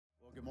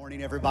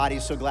Morning, everybody.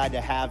 So glad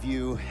to have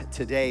you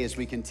today as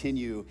we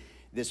continue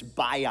this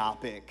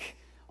biopic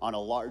on a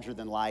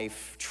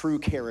larger-than-life, true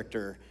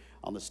character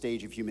on the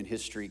stage of human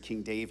history,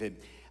 King David.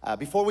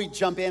 Before we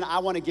jump in, I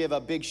want to give a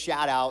big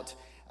shout-out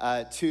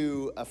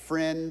to a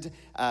friend,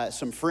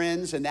 some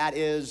friends, and that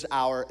is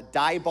our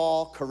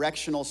Diboll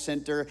Correctional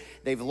Center.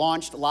 They've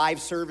launched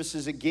live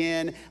services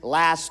again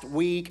last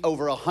week,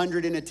 over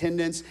 100 in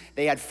attendance.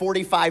 They had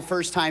 45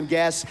 first-time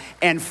guests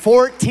and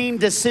 14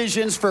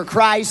 decisions for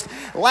Christ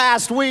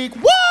last week.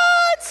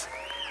 What?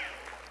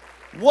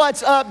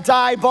 What's up,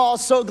 Diboll?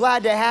 So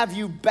glad to have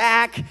you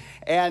back.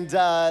 And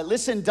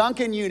listen,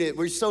 Duncan Unit,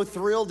 we're so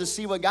thrilled to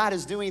see what God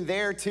is doing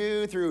there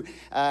too through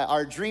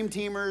our Dream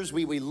Teamers.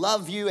 We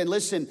love you. And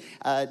listen,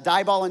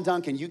 Diboll and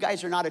Duncan, you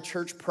guys are not a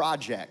church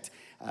project.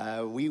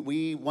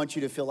 We want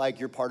you to feel like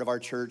you're part of our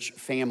church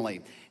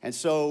family. And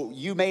so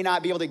you may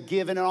not be able to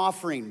give in an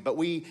offering, but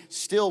we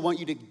still want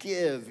you to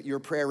give your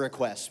prayer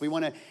requests. We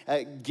want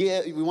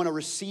to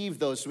receive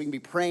those so we can be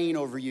praying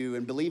over you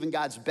and believe in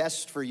God's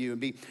best for you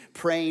and be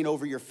praying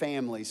over your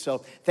family. So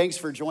thanks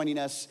for joining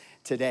us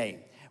today.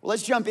 Well,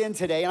 let's jump in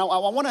today. And I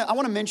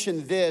want to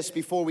mention this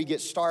before we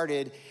get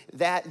started,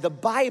 that the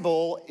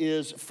Bible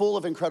is full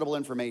of incredible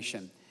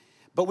information.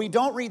 But we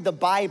don't read the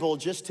Bible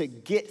just to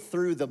get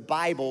through the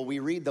Bible. We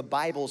read the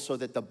Bible so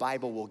that the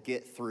Bible will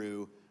get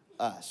through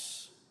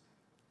us.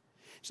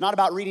 It's not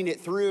about reading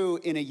it through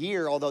in a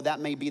year, although that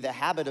may be the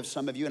habit of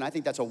some of you, and I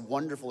think that's a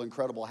wonderful,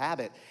 incredible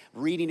habit.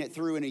 Reading it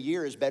through in a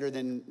year is better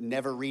than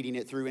never reading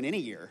it through in any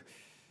year.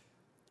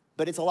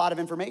 But it's a lot of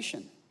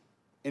information,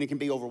 and it can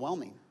be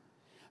overwhelming.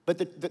 But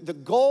the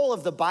goal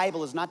of the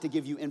Bible is not to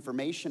give you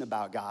information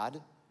about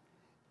God.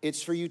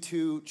 It's for you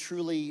to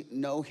truly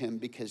know him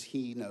because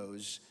he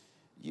knows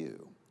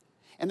you.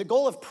 And the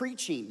goal of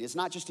preaching is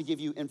not just to give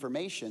you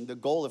information. The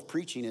goal of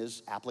preaching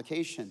is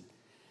application.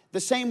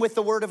 The same with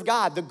the word of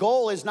God. The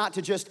goal is not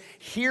to just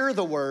hear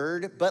the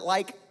word, but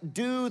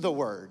do the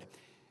word.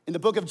 In the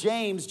book of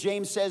James,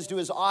 James says to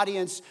his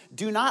audience,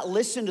 do not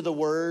listen to the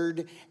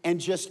word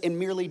and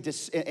merely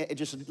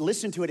just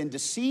listen to it and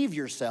deceive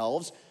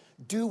yourselves.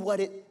 Do what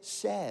it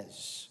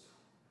says.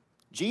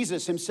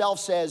 Jesus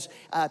himself says,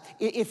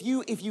 if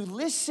you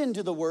listen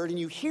to the word and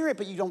you hear it,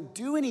 but you don't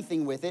do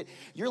anything with it,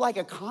 you're like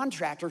a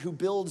contractor who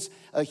builds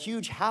a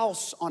huge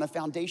house on a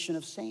foundation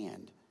of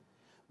sand.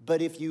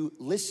 But if you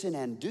listen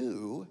and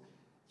do,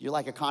 you're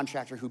like a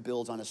contractor who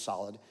builds on a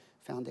solid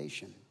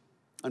foundation.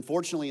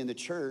 Unfortunately, in the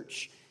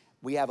church,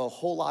 we have a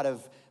whole lot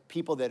of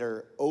people that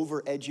are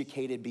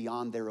overeducated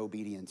beyond their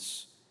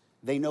obedience.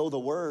 They know the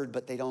word,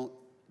 but they don't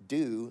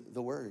do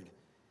the word.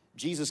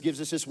 Jesus gives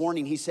us this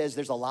warning. He says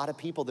there's a lot of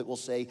people that will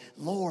say,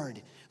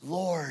 Lord,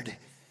 Lord,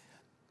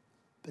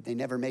 but they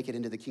never make it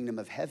into the kingdom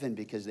of heaven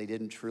because they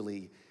didn't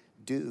truly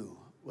do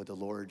what the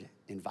Lord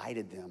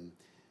invited them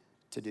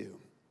to do.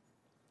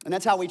 And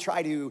that's how we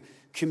try to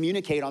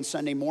communicate on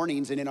Sunday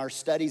mornings and in our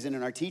studies and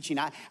in our teaching.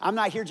 I'm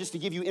not here just to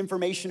give you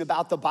information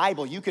about the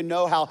Bible. You can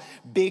know how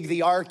big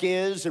the ark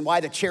is and why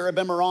the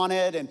cherubim are on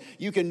it, and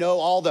you can know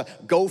all the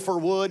gopher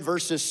wood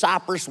versus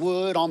cypress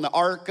wood on the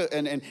ark,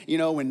 and you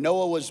know when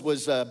Noah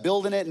was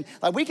building it,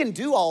 and we can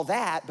do all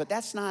that, but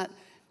that's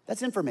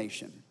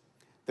information.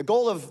 The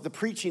goal of the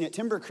preaching at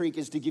Timber Creek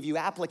is to give you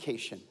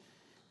application,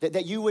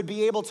 that you would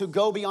be able to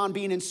go beyond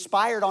being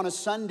inspired on a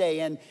Sunday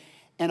and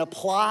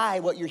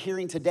apply what you're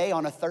hearing today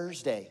on a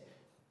Thursday.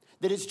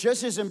 That it's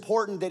just as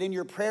important that in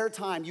your prayer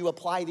time you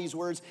apply these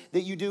words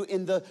that you do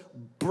in the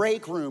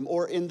break room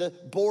or in the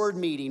board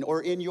meeting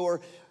or in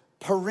your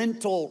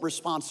parental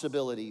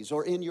responsibilities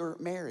or in your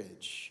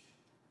marriage.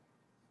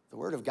 The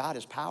word of God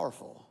is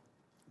powerful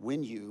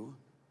when you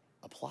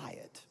apply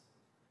it.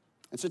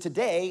 And so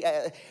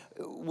today,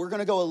 we're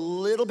going to go a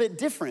little bit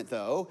different,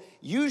 though.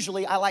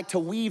 Usually, I like to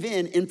weave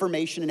in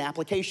information and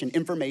application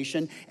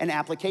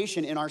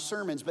in our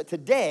sermons. But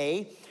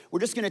today, we're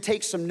just going to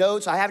take some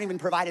notes. I haven't even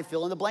provided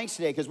fill in the blanks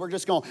today because we're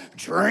just going to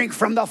drink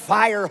from the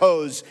fire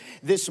hose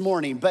this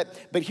morning. But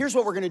here's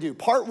what we're going to do.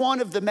 Part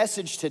one of the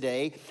message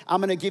today,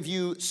 I'm going to give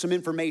you some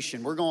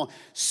information. We're going to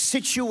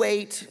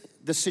situate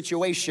the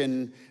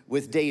situation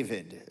with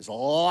David. There's a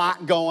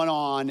lot going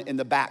on in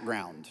the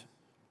background.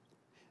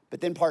 But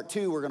then part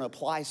two, we're going to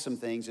apply some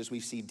things as we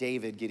see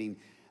David getting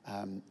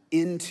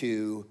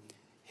into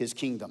his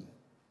kingdom.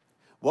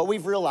 What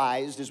we've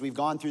realized as we've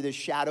gone through this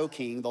shadow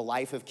king, the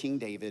life of King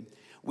David,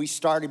 we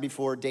started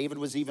before David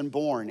was even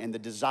born and the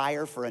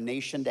desire for a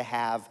nation to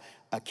have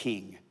a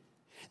king.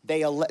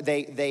 They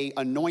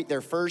anoint their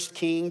first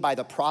king by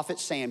the prophet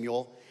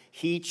Samuel.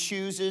 He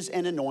chooses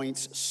and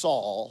anoints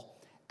Saul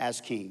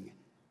as king.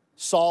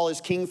 Saul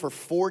is king for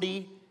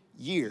 40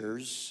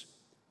 years.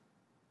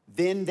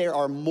 Then there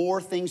are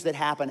more things that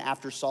happen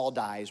after Saul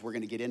dies. We're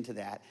going to get into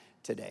that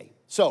today.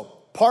 So,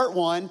 part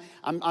one,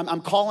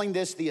 I'm calling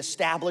this the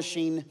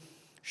establishing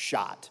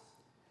shot.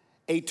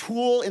 A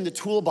tool in the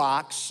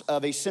toolbox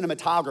of a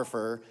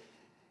cinematographer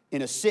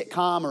in a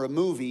sitcom or a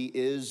movie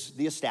is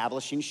the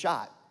establishing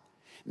shot.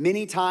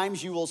 Many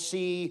times you will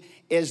see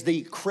as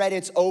the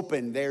credits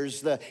open,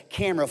 there's the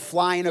camera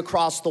flying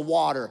across the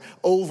water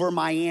over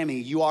Miami.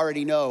 You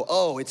already know,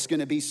 oh, it's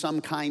gonna be some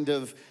kind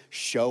of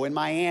show in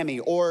Miami.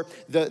 Or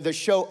the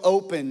show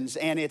opens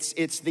and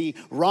it's the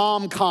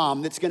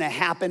rom-com that's gonna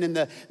happen in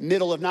the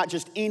middle of not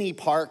just any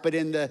park, but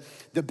in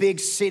the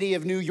big city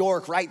of New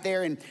York, right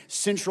there in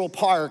Central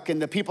Park.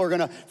 And the people are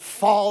gonna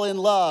fall in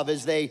love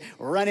as they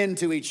run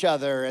into each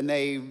other, and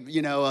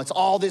it's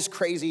all this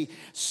crazy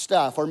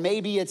stuff. Or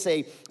maybe it's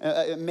a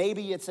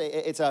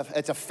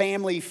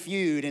family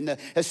feud, and the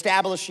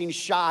establishing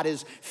shot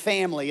is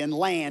family and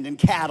land and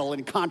cattle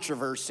and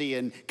controversy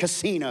and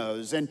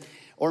casinos.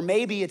 Or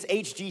maybe it's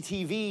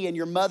HGTV and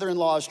your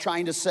mother-in-law is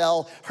trying to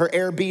sell her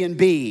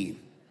Airbnb.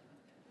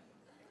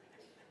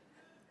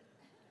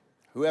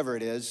 Whoever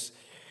it is,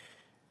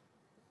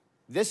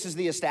 this is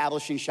the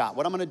establishing shot.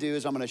 What I'm gonna do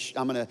is I'm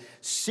gonna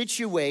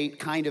situate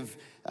kind of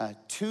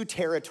two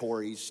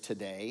territories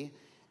today.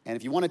 And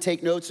if you wanna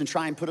take notes and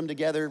try and put them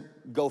together,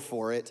 go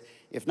for it.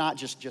 If not,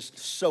 just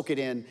soak it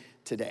in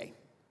today.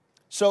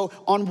 So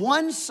on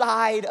one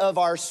side of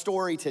our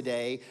story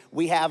today,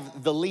 we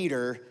have the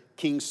leader,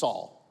 King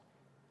Saul.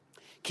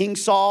 King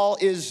Saul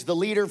is the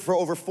leader for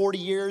over 40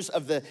 years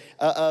of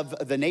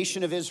the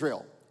nation of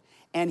Israel.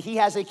 And he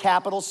has a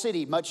capital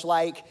city, much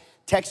like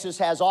Texas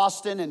has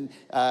Austin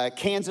and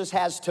Kansas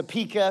has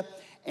Topeka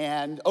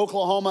and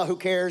Oklahoma, who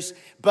cares?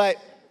 But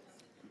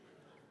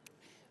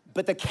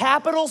the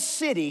capital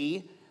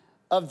city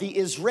of the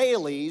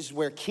Israelis,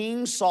 where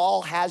King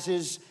Saul has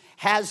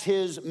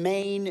his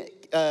main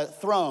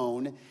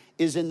throne,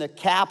 is in the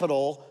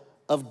capital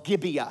of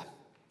Gibeah.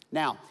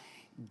 Now,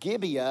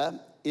 Gibeah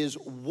is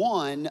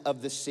one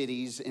of the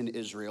cities in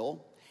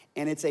Israel,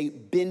 and it's a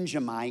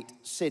Benjamite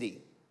city.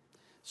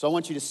 So I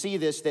want you to see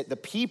this, that the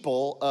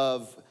people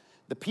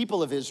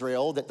of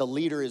Israel that the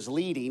leader is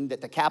leading, that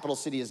the capital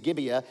city is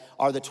Gibeah,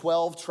 are the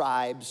 12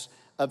 tribes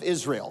of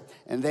Israel.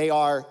 And they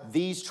are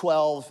these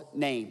 12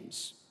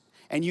 names.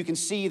 And you can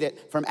see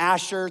that from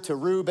Asher to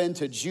Reuben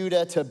to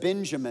Judah to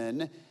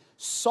Benjamin,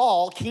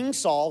 King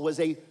Saul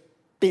was a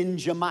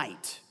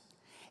Benjamite.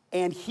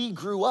 And he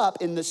grew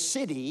up in the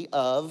city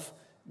of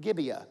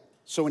Gibeah.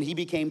 So when he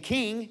became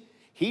king,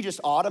 he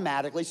just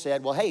automatically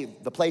said, well, hey,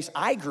 the place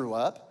I grew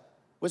up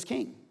was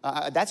king.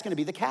 That's gonna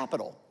be the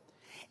capital.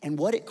 And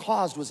what it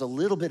caused was a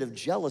little bit of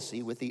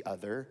jealousy with the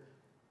other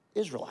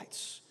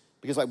Israelites.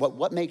 Because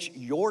what makes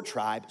your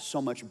tribe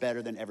so much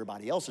better than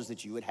everybody else's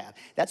that you would have?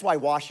 That's why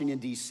Washington,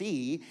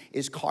 D.C.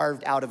 is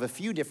carved out of a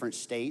few different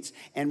states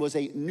and was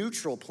a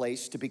neutral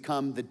place to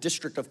become the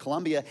District of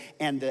Columbia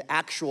and the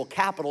actual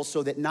capital,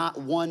 so that not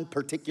one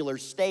particular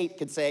state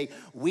could say,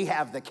 we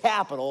have the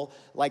capital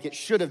like it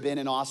should have been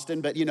in Austin,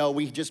 but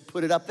we just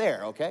put it up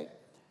there, okay?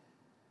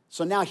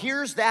 So now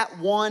here's that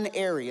one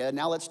area.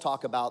 Now let's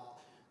talk about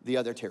the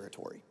other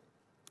territory.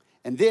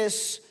 And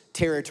this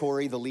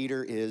territory, the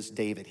leader is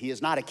David. He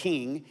is not a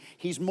king.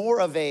 He's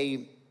more of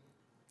a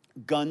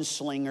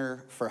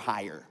gunslinger for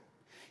hire.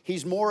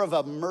 He's more of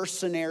a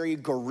mercenary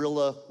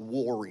guerrilla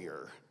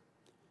warrior.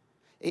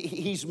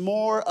 He's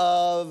more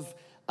of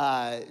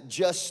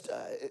just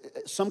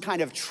some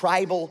kind of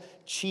tribal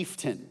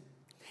chieftain.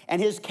 And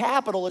his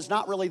capital is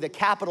not really the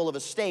capital of a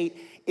state.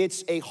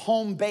 It's a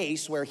home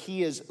base where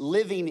he is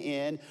living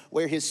in,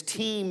 where his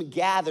team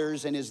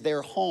gathers and is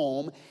their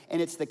home.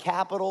 And it's the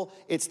capital,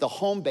 it's the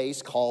home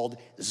base called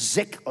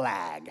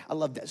Ziklag. I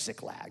love that,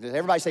 Ziklag. Does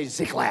everybody say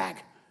Ziklag?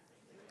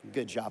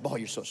 Good job. Oh,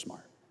 you're so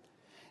smart.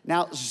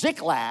 Now,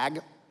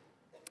 Ziklag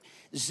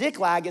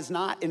is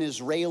not an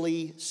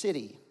Israeli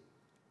city.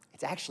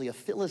 It's actually a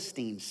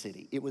Philistine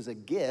city. It was a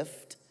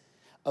gift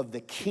of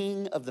the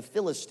king of the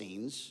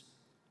Philistines.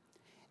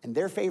 And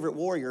their favorite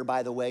warrior,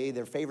 by the way,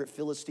 their favorite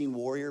Philistine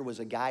warrior was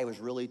a guy who was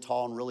really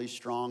tall and really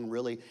strong,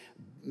 really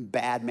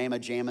bad mamma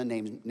jamma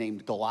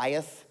named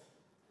Goliath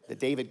that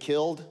David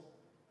killed.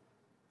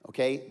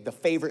 Okay, the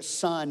favorite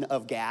son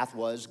of Gath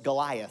was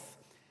Goliath.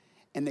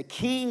 And the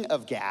king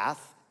of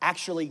Gath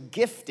actually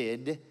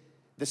gifted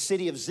the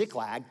city of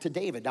Ziklag to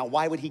David. Now,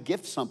 why would he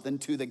gift something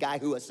to the guy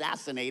who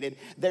assassinated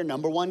their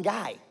number one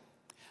guy?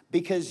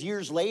 Because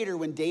years later,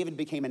 when David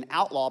became an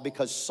outlaw,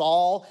 because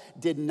Saul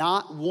did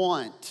not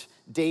want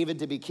David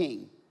to be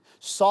king,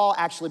 Saul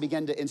actually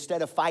began to,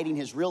 instead of fighting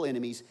his real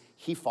enemies,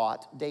 he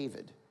fought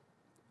David.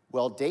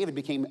 Well, David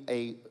became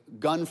a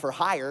gun for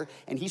hire,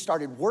 and he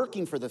started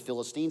working for the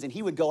Philistines, and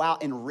he would go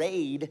out and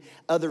raid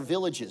other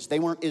villages. They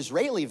weren't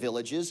Israeli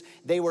villages.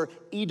 They were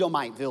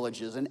Edomite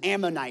villages and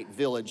Ammonite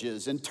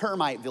villages and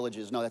termite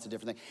villages. No, that's a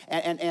different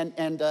thing.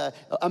 And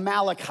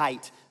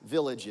Amalekite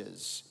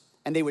villages.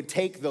 And they would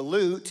take the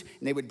loot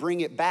and they would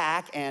bring it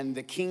back, and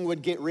the king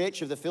would get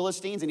rich of the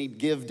Philistines, and he'd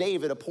give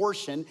David a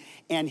portion,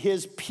 and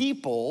his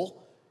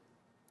people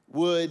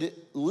would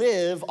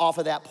live off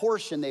of that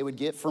portion they would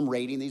get from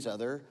raiding these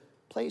other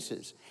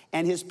places.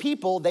 And his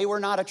people, they were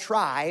not a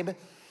tribe.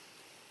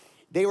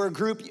 They were a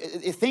group.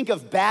 Think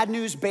of Bad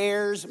News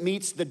Bears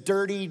meets the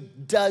Dirty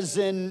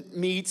Dozen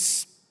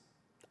meets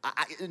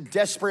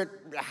Desperate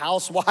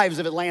Housewives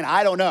of Atlanta.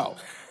 I don't know.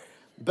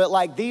 But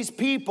like, these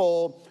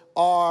people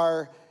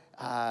are,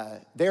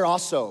 they're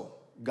also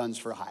guns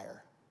for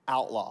hire,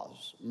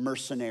 outlaws,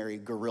 mercenary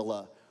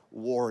guerrilla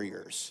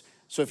warriors.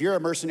 So if you're a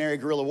mercenary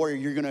guerrilla warrior,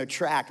 you're gonna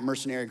attract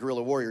mercenary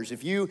guerrilla warriors.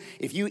 If you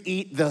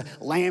eat the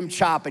lamb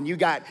chop and you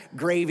got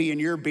gravy in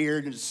your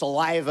beard and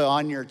saliva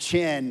on your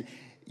chin,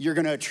 you're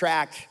gonna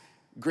attract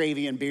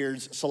gravy and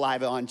beards,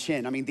 saliva on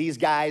chin. I mean, these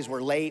guys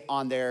were late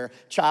on their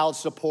child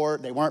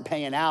support. They weren't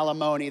paying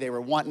alimony. They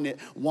were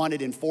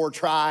wanted in 4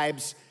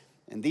 tribes.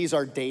 And these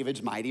are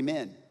David's mighty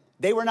men.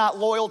 They were not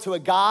loyal to a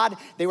god.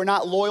 They were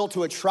not loyal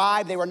to a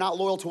tribe. They were not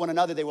loyal to one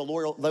another. They were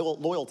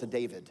loyal to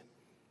David.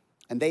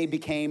 And they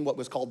became what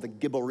was called the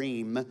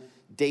Gibborim,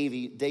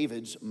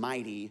 David's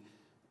mighty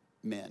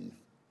men.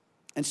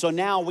 And so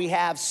now we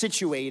have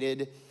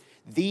situated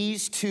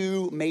these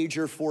 2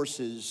 major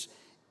forces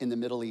in the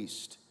Middle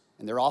East.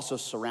 And they're also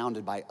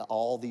surrounded by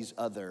all these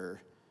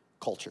other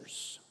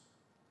cultures.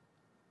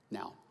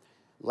 Now,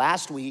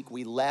 last week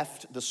we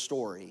left the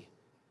story.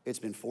 It's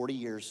been 40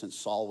 years since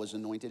Saul was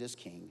anointed as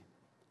king.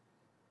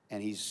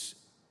 And he's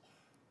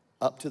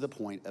up to the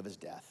point of his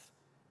death.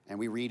 And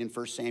we read in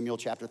 1 Samuel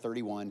chapter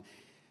 31,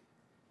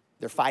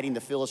 they're fighting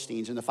the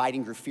Philistines, and the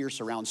fighting grew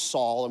fierce around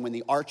Saul, and when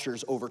the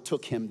archers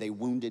overtook him, they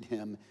wounded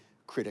him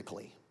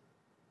critically.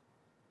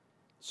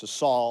 So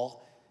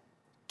Saul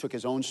took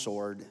his own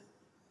sword,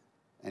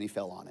 and he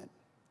fell on it.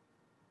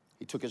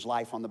 He took his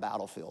life on the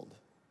battlefield.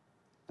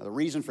 Now, the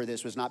reason for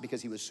this was not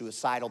because he was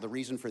suicidal. The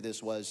reason for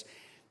this was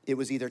it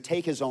was either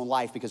take his own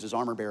life because his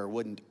armor bearer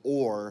wouldn't,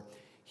 or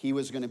he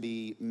was going to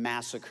be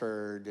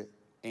massacred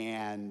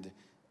and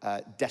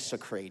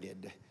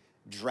desecrated,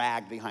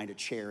 dragged behind a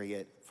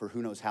chariot for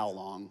who knows how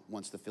long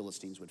once the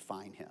Philistines would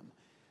find him.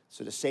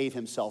 So to save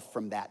himself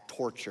from that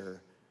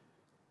torture,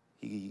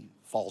 he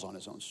falls on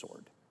his own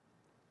sword.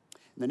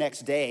 And the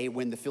next day,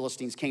 when the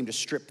Philistines came to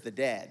strip the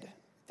dead,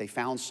 they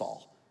found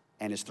Saul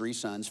and his 3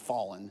 sons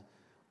fallen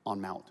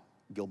on Mount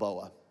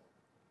Gilboa.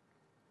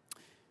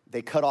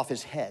 They cut off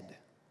his head,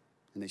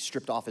 and they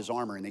stripped off his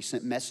armor, and they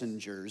sent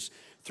messengers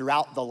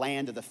throughout the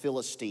land of the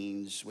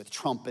Philistines with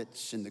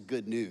trumpets and the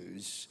good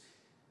news.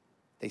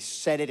 They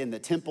set it in the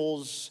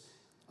temples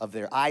of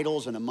their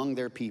idols and among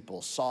their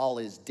people. Saul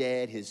is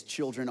dead, his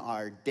children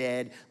are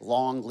dead.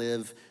 Long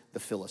live the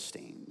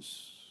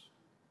Philistines.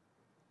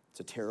 It's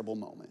a terrible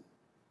moment.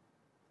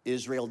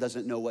 Israel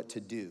doesn't know what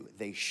to do.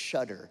 They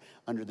shudder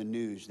under the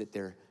news that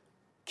their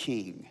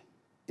king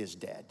is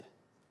dead.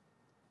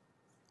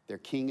 Their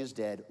king is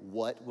dead.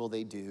 What will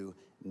they do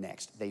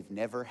next? They've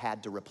never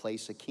had to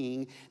replace a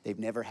king. They've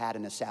never had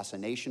an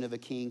assassination of a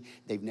king.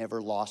 They've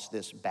never lost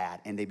this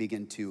bat. And they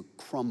begin to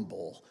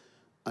crumble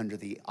under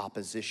the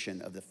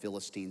opposition of the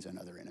Philistines and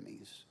other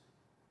enemies.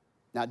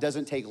 Now, it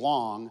doesn't take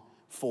long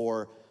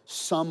for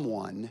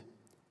someone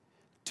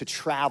to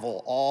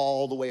travel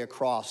all the way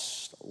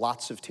across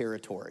lots of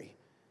territory,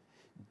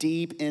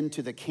 deep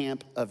into the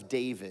camp of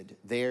David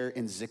there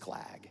in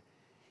Ziklag,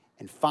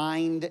 and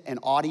find an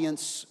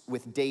audience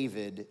with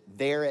David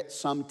there at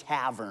some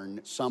tavern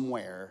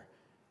somewhere.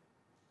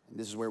 And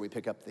this is where we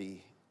pick up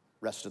the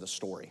rest of the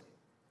story.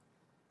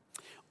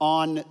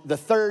 On the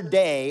 3rd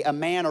day, a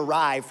man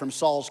arrived from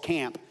Saul's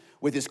camp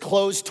with his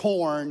clothes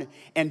torn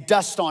and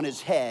dust on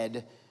his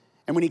head.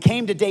 And when he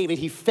came to David,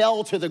 he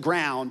fell to the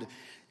ground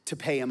to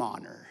pay him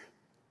honor.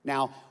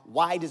 Now,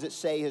 why does it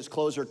say his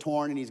clothes are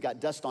torn and he's got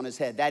dust on his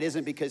head? That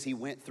isn't because he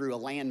went through a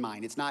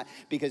landmine. It's not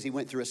because he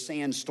went through a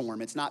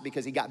sandstorm. It's not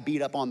because he got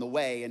beat up on the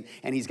way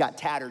and he's got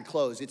tattered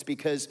clothes. It's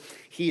because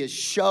he is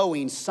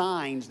showing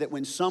signs that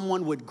when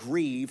someone would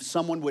grieve,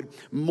 someone would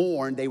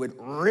mourn, they would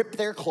rip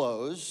their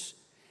clothes,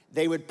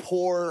 they would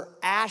pour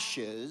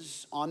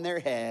ashes on their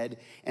head,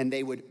 and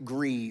they would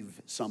grieve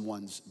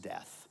someone's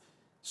death.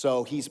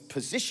 So he's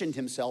positioned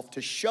himself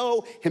to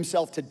show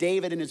himself to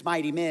David and his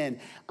mighty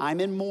men.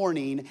 I'm in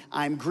mourning,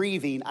 I'm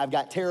grieving, I've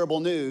got terrible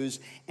news.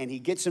 And he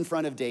gets in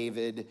front of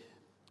David,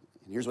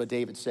 and here's what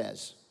David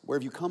says: "Where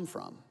have you come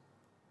from?"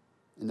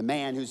 And the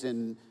man who's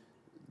in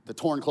the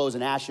torn clothes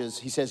and ashes,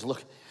 he says,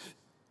 "Look,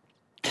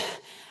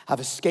 I've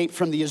escaped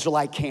from the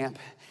Israelite camp,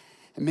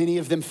 and many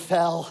of them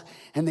fell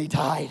and they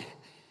died."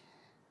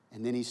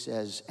 And then he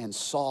says, "And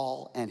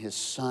Saul and his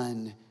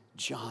son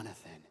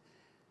Jonathan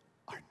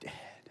are dead."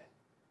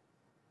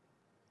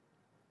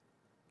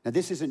 Now,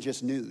 this isn't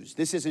just news.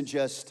 This isn't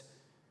just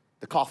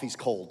the coffee's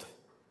cold.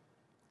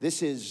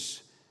 This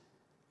is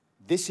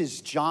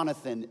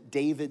Jonathan,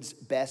 David's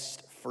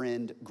best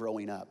friend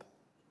growing up.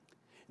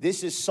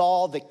 This is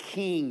Saul, the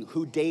king,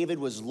 who David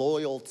was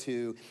loyal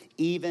to,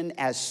 even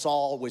as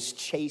Saul was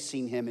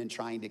chasing him and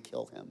trying to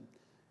kill him.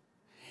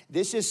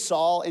 This is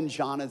Saul and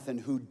Jonathan,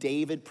 who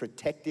David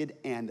protected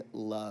and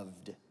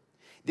loved.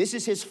 This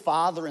is his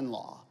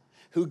father-in-law,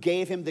 who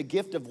gave him the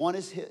gift of one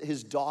of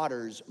his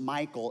daughters,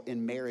 Michal,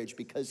 in marriage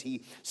because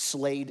he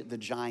slayed the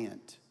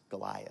giant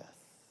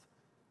Goliath.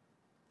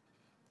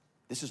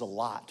 This is a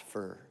lot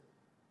for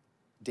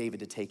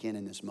David to take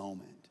in this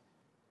moment.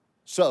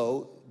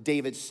 So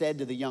David said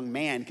to the young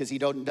man, because he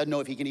doesn't know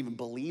if he can even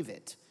believe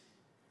it,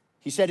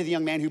 he said to the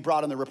young man who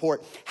brought him the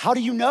report, "How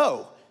do you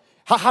know?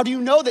 How do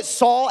you know that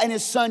Saul and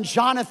his son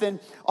Jonathan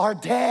are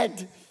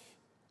dead?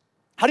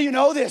 How do you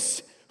know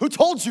this? Who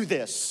told you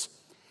this?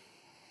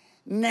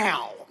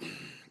 Now,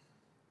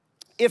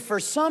 if for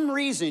some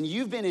reason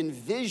you've been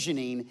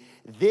envisioning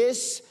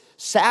this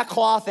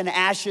sackcloth and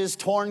ashes,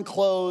 torn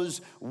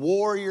clothes,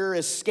 warrior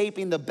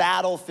escaping the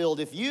battlefield,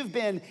 if you've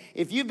been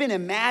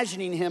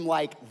imagining him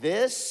like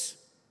this,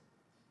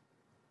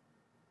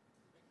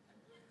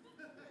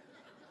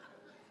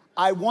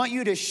 I want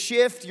you to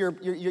shift your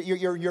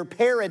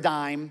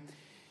paradigm,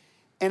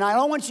 and I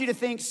don't want you to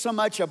think so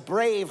much a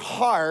brave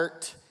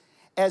heart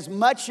as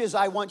much as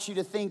I want you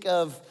to think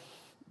of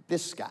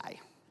this guy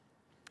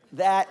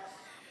that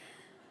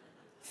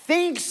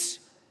thinks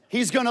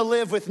he's gonna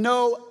live with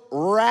no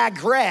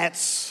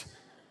regrets,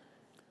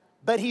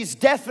 but he's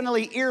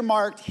definitely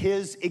earmarked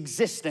his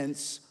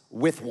existence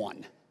with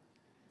one.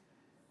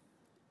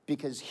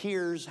 Because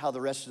here's how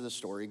the rest of the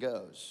story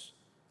goes.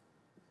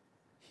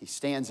 He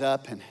stands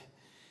up and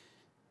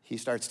he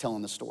starts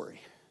telling the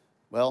story.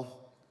 Well,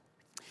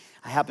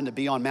 I happened to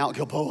be on Mount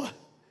Gilboa,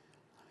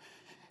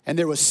 and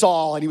there was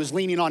Saul, and he was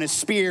leaning on his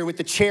spear with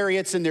the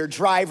chariots and their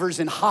drivers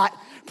in hot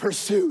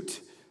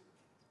pursuit.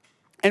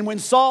 And when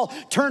Saul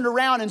turned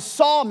around and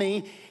saw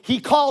me, he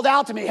called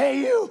out to me,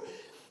 hey you,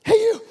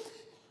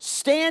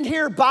 stand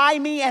here by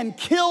me and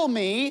kill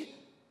me.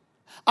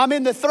 I'm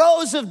in the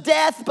throes of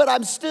death, but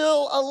I'm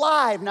still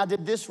alive. Now,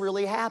 did this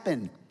really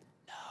happen?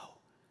 No,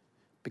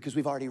 because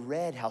we've already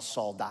read how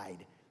Saul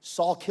died.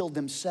 Saul killed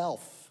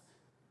himself.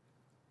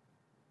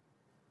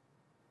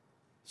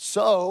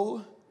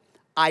 So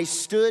I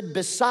stood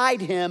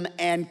beside him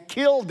and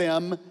killed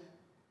him,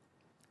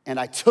 and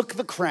I took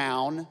the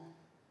crown, and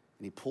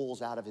he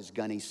pulls out of his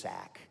gunny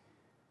sack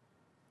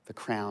the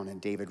crown, and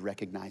David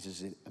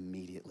recognizes it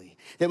immediately.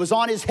 It was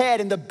on his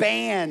head, and the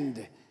band.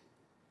 And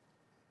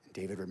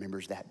David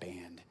remembers that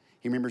band.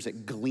 He remembers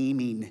it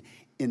gleaming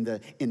in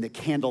the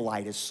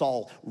candlelight as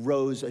Saul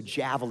rose a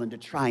javelin to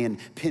try and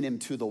pin him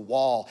to the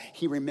wall.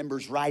 He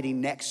remembers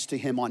riding next to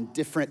him on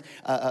different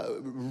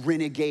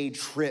renegade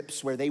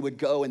trips where they would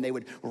go and they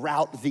would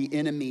rout the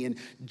enemy. And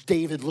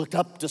David looked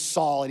up to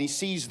Saul and he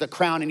sees the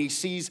crown and he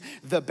sees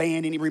the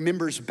band, and he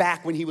remembers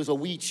back when he was a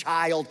wee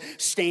child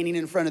standing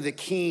in front of the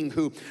king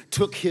who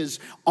took his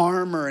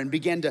armor and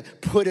began to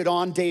put it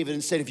on David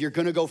and said, if you're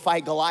gonna go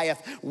fight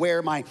Goliath,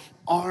 wear my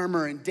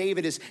armor. And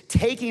David is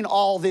taking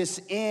all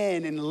this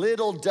in, and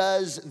little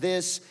does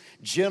this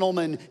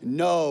gentleman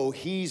know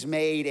he's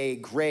made a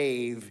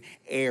grave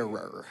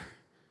error.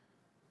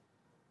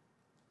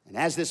 And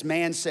as this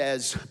man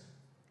says,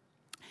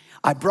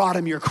 I brought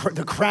him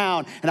the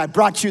crown, and I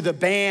brought you the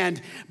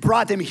band,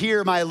 brought them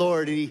here, my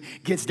Lord. And he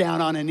gets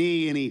down on a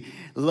knee and he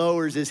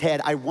lowers his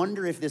head. I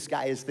wonder if this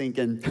guy is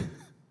thinking,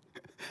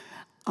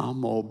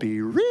 I'm gonna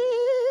be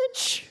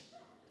rich.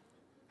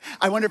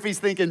 I wonder if he's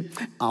thinking,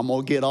 I'm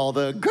gonna get all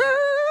the girls.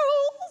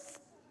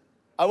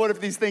 I wonder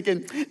if he's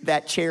thinking,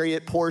 that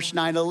chariot Porsche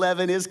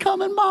 911 is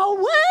coming my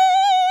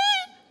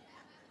way.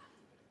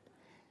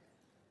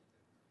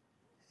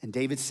 And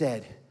David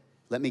said,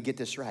 let me get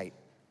this right.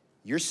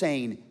 You're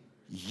saying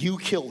you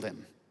killed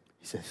him.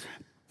 He says,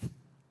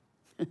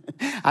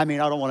 I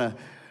don't want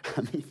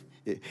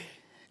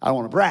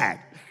to brag.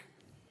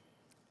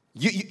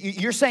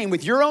 You're saying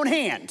with your own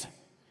hand,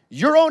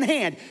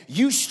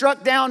 you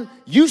struck down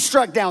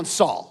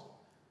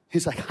Saul.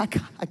 He's like, I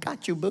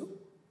got you, boo.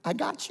 I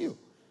got you.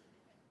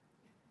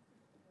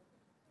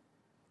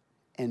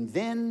 And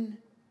then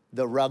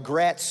the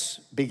regrets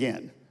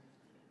begin.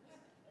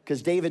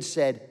 Because David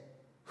said,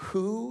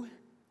 who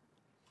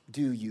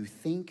do you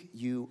think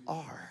you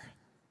are?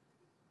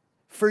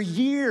 For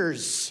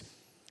years,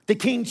 the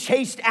king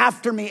chased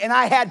after me, and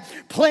I had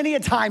plenty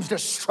of times to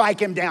strike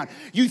him down.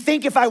 You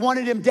think if I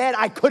wanted him dead,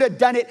 I could have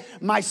done it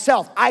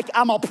myself.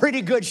 I'm a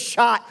pretty good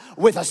shot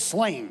with a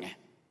sling.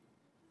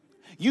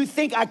 You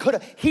think I could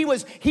have, he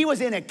was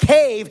in a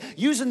cave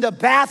using the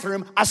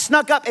bathroom. I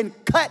snuck up and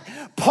cut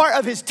part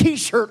of his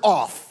t-shirt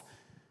off.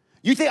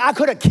 You think I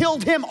could have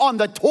killed him on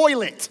the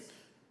toilet?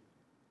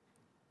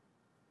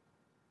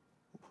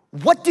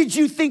 What did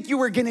you think you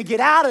were gonna get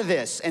out of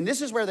this? And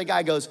this is where the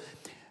guy goes,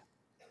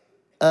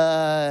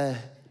 beep,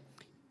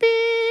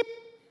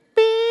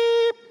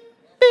 beep,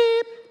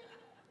 beep.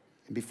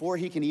 And before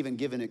he can even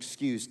give an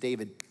excuse,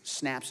 David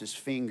snaps his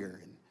finger,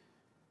 and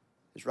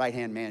his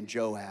right-hand man,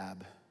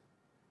 Joab,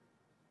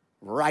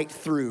 right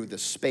through the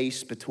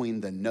space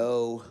between the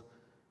no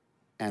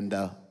and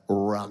the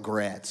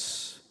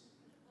regrets,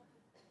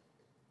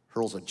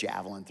 hurls a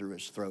javelin through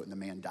his throat, and the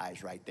man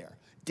dies right there.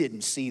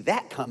 Didn't see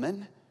that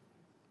coming.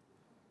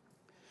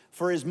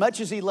 For as much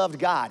as he loved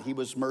God, he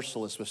was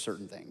merciless with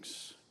certain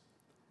things.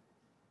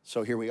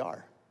 So here we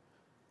are.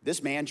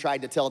 This man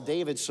tried to tell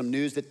David some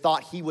news that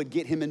thought he would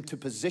get him into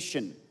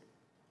position.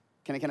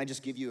 Can I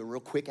just give you a real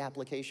quick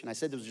application? I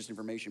said this was just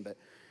information, but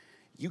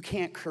you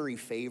can't curry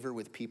favor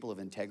with people of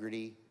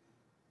integrity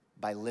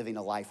by living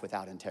a life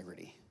without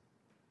integrity.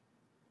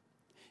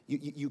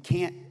 You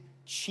can't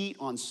cheat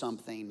on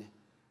something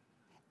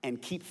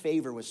and keep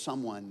favor with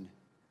someone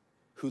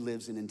who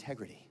lives in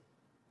integrity.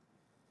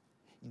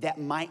 that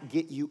might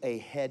get you a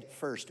head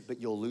first, but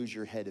you'll lose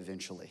your head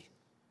eventually.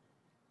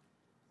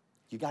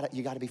 You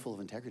gotta be full of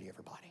integrity,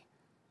 everybody.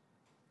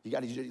 You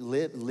gotta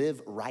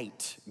live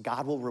right.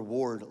 God will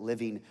reward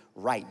living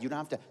right. You don't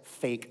have to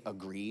fake a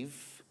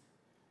grieve.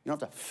 You don't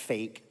have to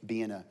fake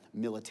being a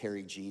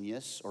military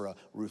genius or a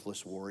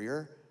ruthless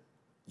warrior.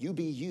 You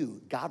be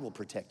you. God will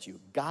protect you.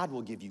 God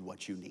will give you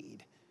what you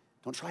need.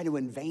 Don't try to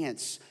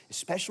advance,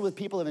 especially with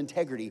people of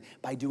integrity,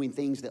 by doing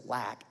things that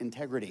lack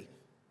integrity.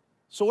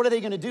 So what are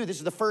they gonna do? This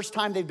is the first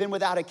time they've been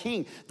without a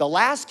king. The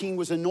last king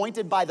was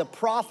anointed by the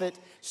prophet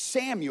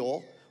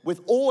Samuel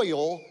with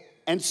oil,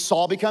 and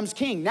Saul becomes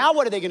king. Now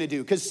what are they gonna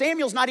do? Because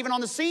Samuel's not even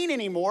on the scene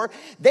anymore.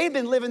 They've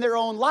been living their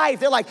own life.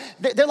 They're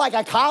like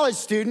a college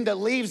student that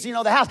leaves,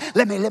 the house.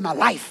 Let me live my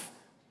life.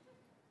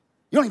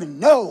 You don't even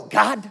know,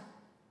 God.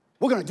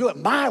 We're gonna do it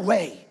my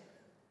way.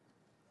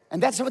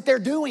 And that's what they're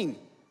doing.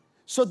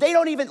 So they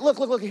don't even,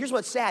 look, here's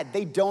what's sad.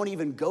 They don't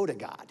even go to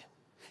God.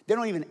 They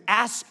don't even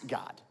ask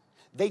God.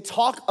 They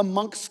talk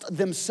amongst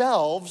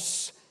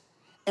themselves,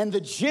 and the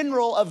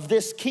general of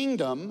this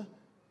kingdom,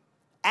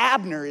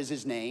 Abner is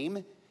his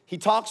name. He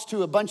talks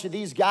to a bunch of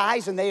these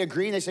guys, and they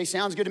agree, and they say,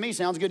 sounds good to me,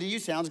 sounds good to you,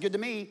 sounds good to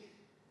me.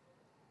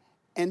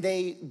 And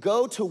they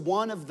go to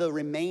one of the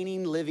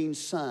remaining living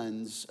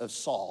sons of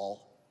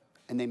Saul,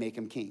 and they make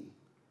him king.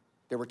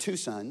 There were two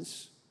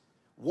sons.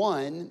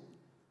 One,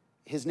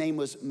 his name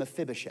was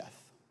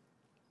Mephibosheth.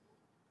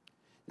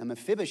 Now,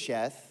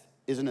 Mephibosheth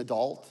is an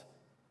adult,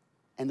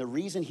 and the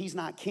reason he's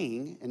not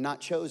king and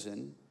not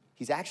chosen,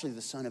 he's actually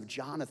the son of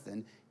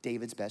Jonathan,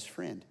 David's best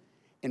friend.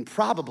 And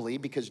probably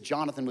because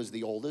Jonathan was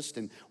the oldest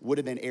and would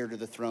have been heir to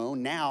the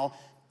throne, now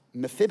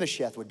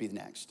Mephibosheth would be the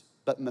next.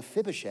 But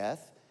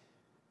Mephibosheth,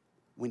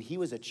 when he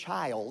was a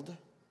child,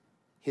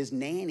 his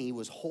nanny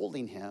was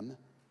holding him,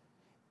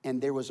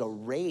 and there was a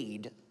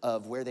raid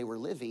of where they were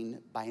living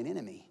by an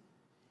enemy.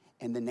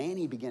 And the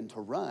nanny began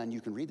to run.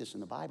 You can read this in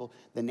the Bible.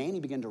 The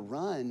nanny began to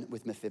run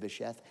with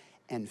Mephibosheth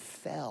and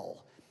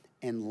fell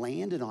and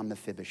landed on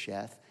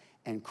Mephibosheth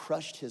and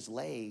crushed his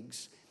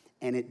legs,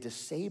 and it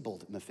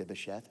disabled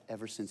Mephibosheth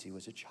ever since he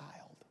was a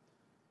child.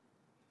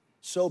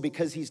 So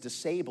because he's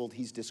disabled,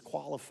 he's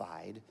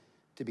disqualified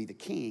to be the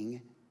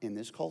king in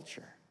this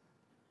culture.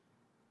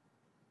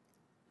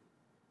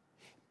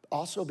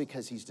 Also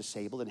because he's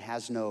disabled and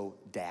has no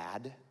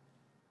dad,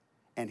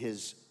 and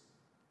his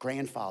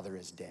grandfather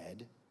is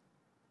dead,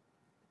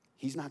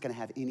 he's not gonna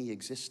have any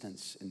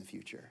existence in the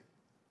future.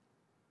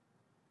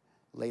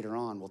 Later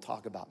on, we'll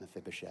talk about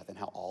Mephibosheth and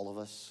how all of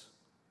us,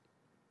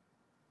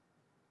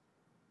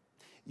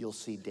 you'll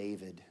see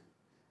David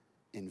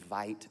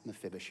invite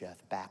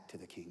Mephibosheth back to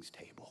the king's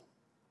table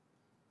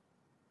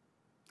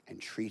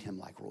and treat him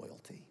like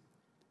royalty.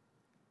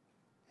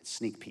 And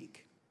sneak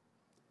peek,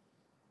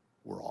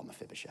 we're all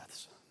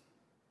Mephibosheths.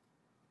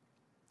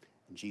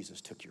 And Jesus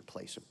took your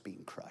place of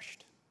being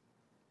crushed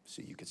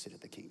so you could sit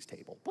at the king's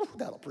table. Woo,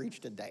 that'll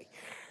preach today.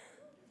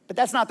 But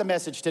that's not the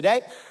message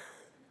today.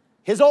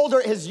 His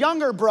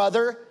younger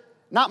brother,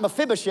 not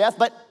Mephibosheth,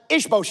 but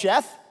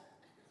Ishbosheth.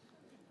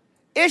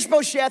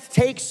 Ishbosheth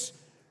takes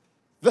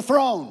the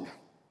throne.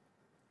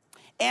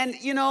 And,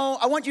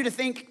 I want you to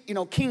think,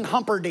 King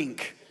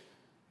Humperdinck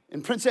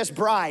and Princess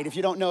Bride. If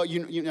you don't know,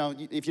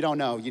 if you don't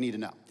know, you need to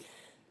know,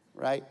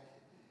 right?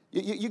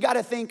 You got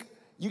to think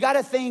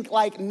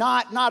like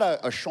not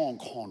a Sean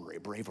Connery,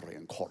 bravery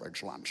and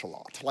courage,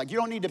 Lancelot. Like, you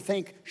don't need to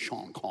think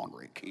Sean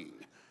Connery, king.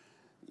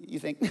 You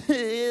think,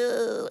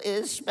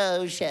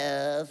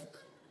 Ishbosheth.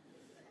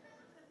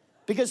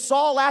 Because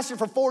Saul lasted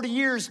for 40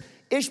 years,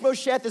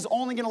 Ishbosheth is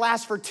only gonna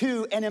last for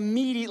 2, and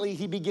immediately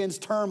he begins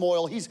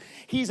turmoil.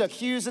 He's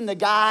accusing the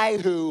guy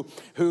who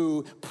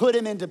put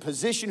him into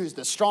position, who's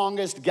the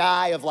strongest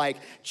guy, of like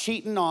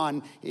cheating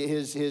on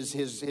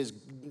his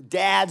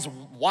dad's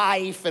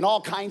wife and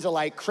all kinds of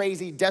like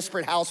crazy,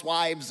 desperate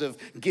housewives of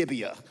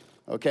Gibeah,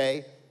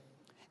 okay?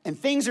 And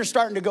things are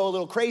starting to go a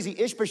little crazy.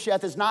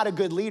 Ishbosheth is not a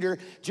good leader.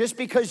 Just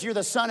because you're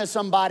the son of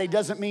somebody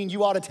doesn't mean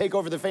you ought to take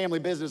over the family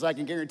business, I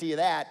can guarantee you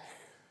that.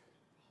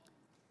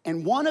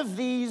 And one of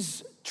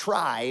these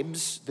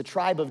tribes, the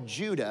tribe of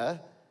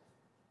Judah,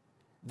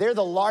 they're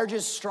the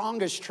largest,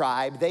 strongest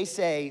tribe. They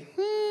say,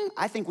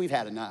 I think we've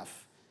had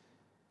enough.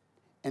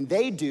 And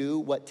they do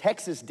what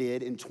Texas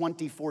did in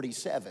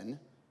 2047.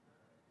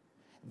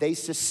 They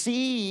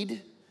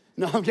secede.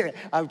 No,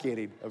 I'm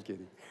kidding.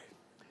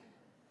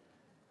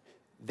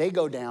 They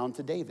go down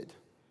to David.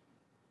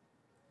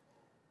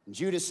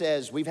 Judah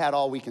says, we've had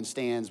all we can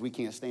stand. We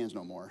can't stand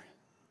no more.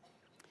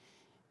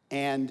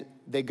 And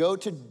they go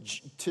to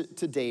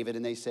David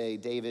and they say,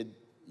 David,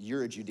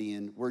 you're a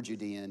Judean, we're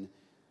Judean,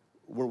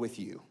 we're with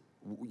you.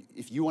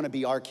 If you want to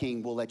be our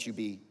king, we'll let you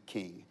be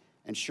king.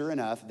 And sure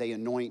enough, they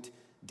anoint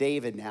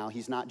David now.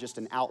 He's not just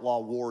an outlaw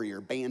warrior,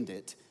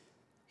 bandit.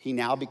 He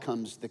now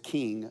becomes the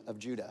king of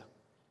Judah.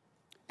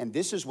 And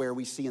this is where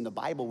we see in the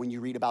Bible, when you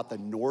read about the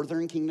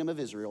northern kingdom of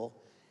Israel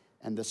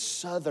and the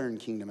southern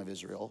kingdom of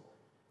Israel,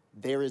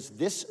 there is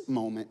this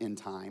moment in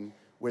time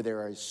where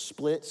there is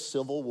split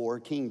civil war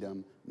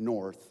kingdom,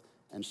 north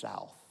and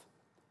south.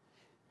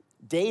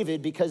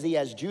 David, because he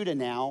has Judah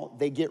now,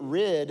 they get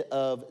rid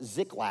of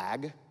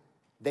Ziklag.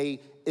 They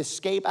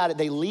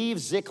they leave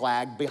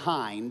Ziklag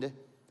behind,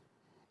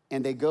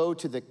 and they go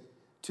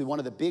to one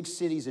of the big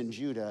cities in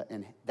Judah,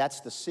 and that's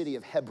the city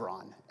of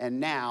Hebron. And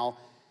now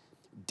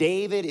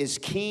David is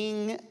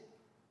king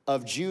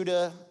of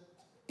Judah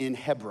in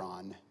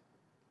Hebron,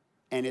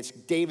 and it's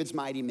David's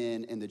mighty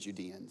men and the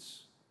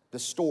Judeans. The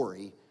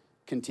story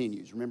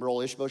continues. Remember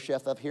old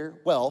Ishbosheth up here?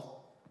 Well,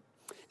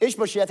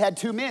 Ishbosheth had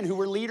two men who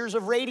were leaders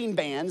of raiding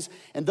bands,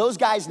 and those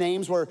guys'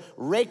 names were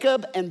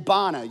Rechab and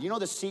Baanah. You know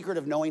the secret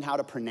of knowing how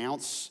to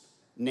pronounce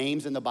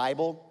names in the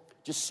Bible?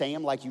 Just say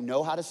them like you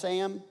know how to say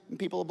them, and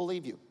people will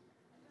believe you.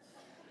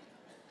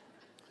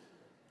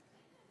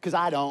 Because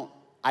I don't.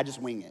 I just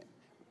wing it.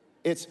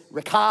 It's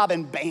Rechab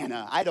and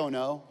Baanah. I don't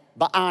know.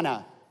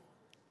 Baanah.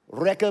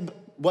 Rechab,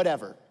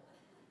 whatever.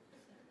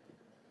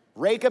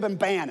 Rechab and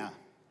Baanah.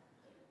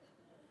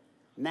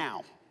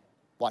 Now,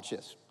 watch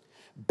this.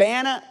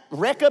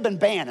 Rechab and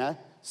Baanah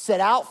set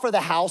out for the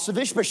house of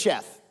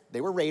Ishbosheth.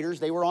 They were raiders.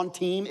 They were on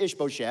team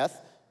Ishbosheth.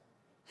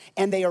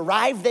 And they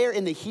arrived there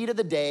in the heat of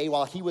the day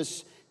while he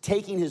was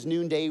taking his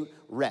noonday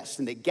rest.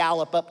 And they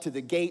gallop up to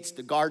the gates.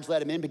 The guards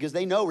let him in because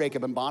they know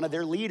Rechab and Baanah.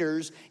 They're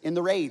leaders in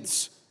the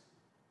raids.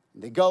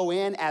 They go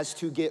in as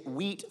to get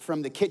wheat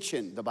from the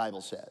kitchen, the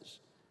Bible says.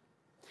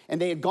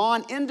 And they had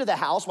gone into the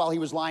house while he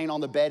was lying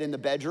on the bed in the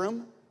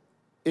bedroom.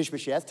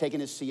 Ishbosheth taking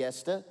his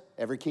siesta.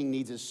 Every king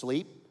needs his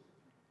sleep.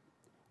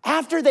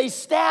 After they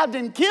stabbed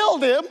and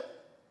killed him,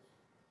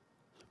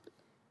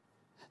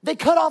 they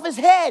cut off his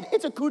head.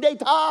 It's a coup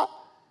d'etat.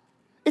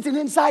 It's an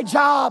inside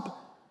job.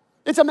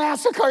 It's a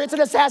massacre. It's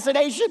an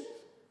assassination.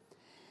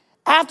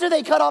 After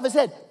they cut off his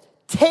head,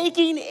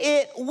 taking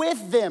it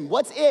with them.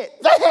 What's it?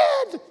 The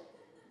head.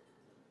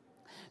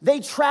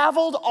 They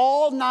traveled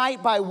all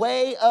night by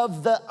way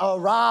of the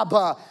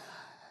Arabah.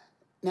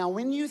 Now,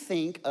 when you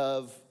think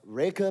of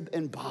Rechab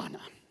and Baanah,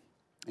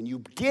 and you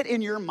get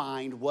in your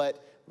mind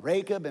what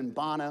Rechab and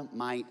Baanah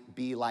might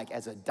be like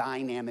as a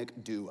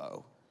dynamic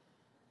duo,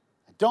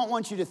 I don't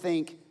want you to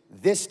think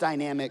this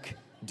dynamic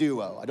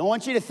duo. I don't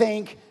want you to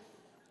think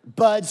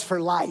buds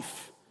for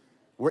life.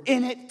 We're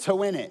in it to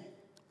win it.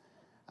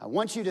 I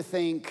want you to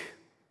think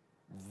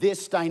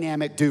this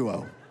dynamic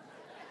duo.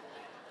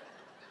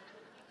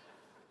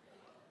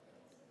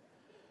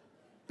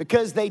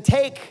 Because they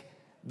take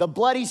the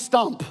bloody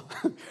stump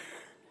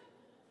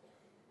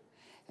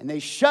and they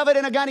shove it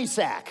in a gunny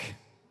sack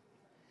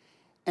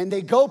and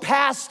they go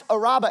past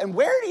Arabah. And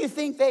where do you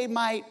think they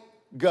might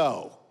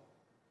go?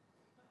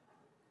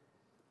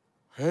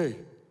 Hey,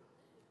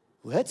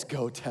 let's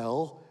go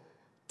tell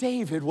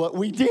David what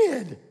we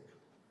did.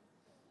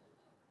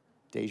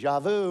 Deja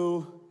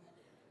vu.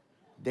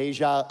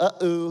 Deja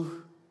uh-oh.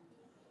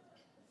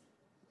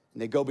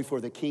 And they go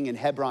before the king in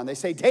Hebron. They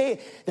say, they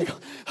go,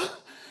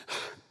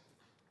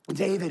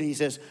 David, he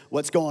says,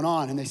 what's going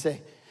on? And they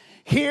say,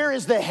 here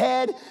is the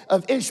head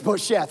of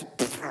Ishbosheth.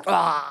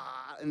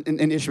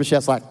 And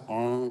Ishbosheth's like,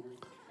 oh.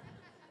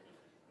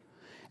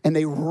 And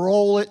they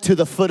roll it to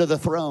the foot of the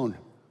throne.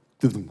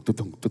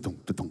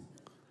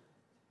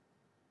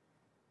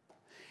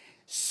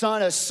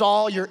 Son of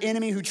Saul, your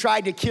enemy who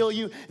tried to kill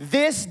you,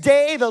 this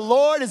day the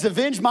Lord has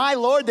avenged my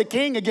Lord the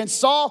king against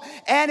Saul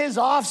and his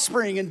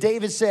offspring. And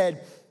David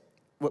said,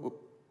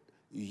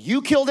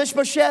 you killed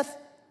Ishbosheth?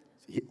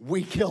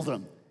 We killed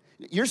him.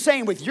 You're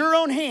saying with your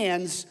own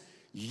hands,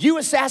 you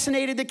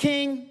assassinated the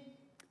king?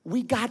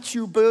 We got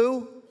you,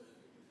 boo.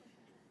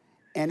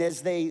 And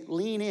as they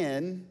lean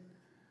in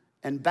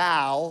and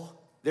bow,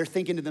 they're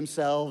thinking to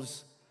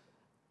themselves,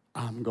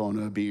 I'm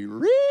gonna be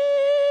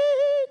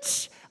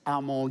rich.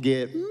 I'm gonna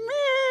get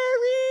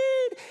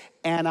married.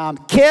 And I'm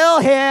kill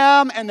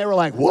him. And they were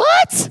like,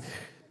 what?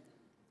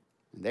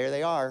 And there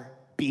they are,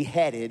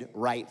 beheaded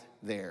right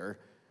there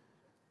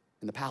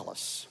in the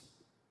palace.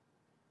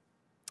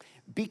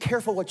 Be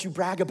careful what you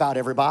brag about,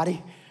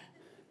 everybody.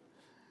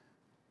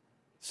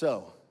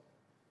 So,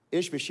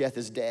 Ishbosheth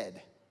is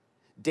dead.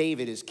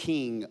 David is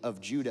king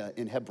of Judah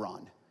in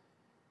Hebron.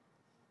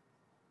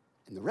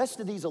 And the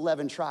rest of these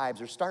 11 tribes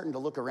are starting to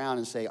look around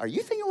and say, are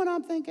you thinking what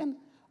I'm thinking?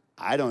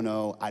 I don't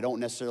know. I don't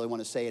necessarily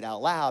want to say it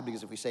out loud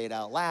because if we say it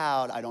out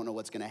loud, I don't know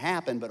what's going to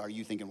happen, but are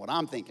you thinking what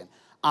I'm thinking?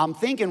 I'm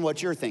thinking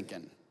what you're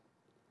thinking.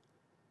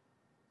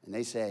 And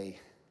they say,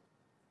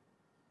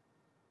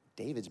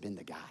 David's been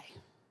the guy.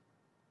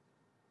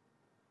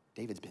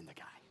 David's been the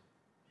guy.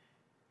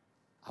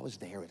 I was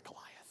there at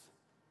Goliath.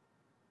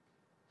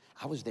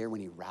 I was there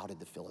when he routed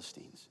the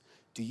Philistines.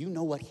 Do you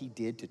know what he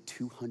did to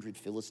 200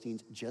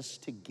 Philistines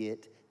just to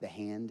get the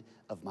hand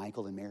of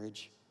Michal in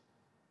marriage?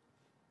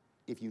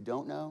 If you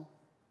don't know,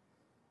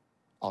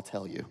 I'll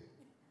tell you.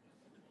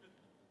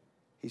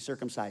 He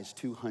circumcised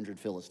 200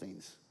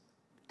 Philistines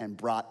and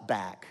brought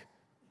back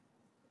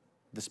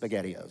the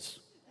SpaghettiOs.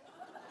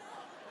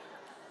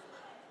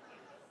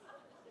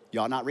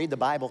 Y'all not read the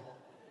Bible?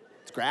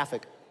 It's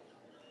graphic.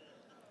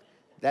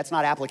 That's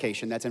not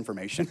application, that's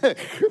information,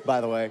 by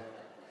the way.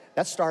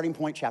 That's Starting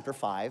Point chapter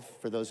 5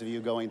 for those of you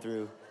going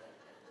through.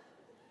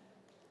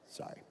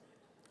 Sorry.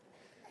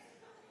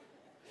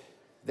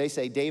 they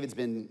say David's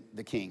been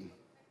the king.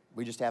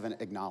 We just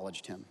haven't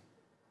acknowledged him.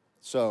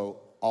 So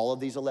all of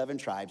these 11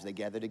 tribes, they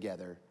gather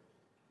together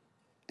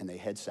and they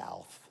head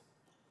south.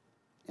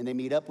 And they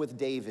meet up with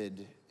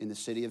David in the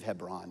city of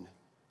Hebron.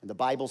 And the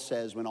Bible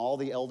says when all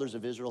the elders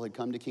of Israel had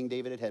come to King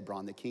David at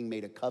Hebron, the king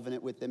made a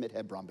covenant with them at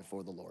Hebron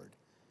before the Lord.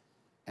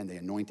 And they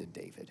anointed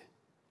David.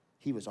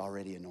 He was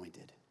already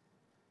anointed.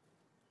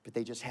 But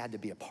they just had to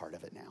be a part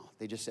of it now.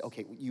 They just said,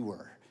 okay, you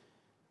were.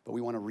 But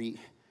we want to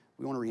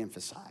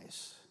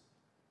reemphasize,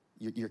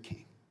 you're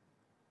king.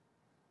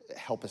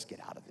 Help us get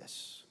out of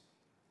this.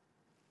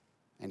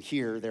 And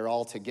here they're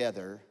all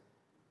together,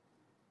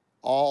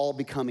 all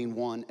becoming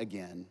one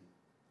again.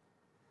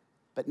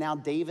 But now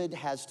David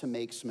has to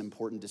make some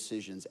important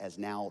decisions as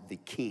now the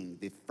king,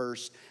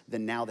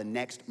 the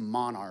next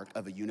monarch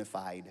of a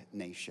unified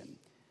nation.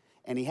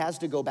 And he has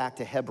to go back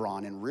to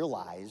Hebron and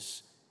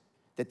realize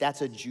that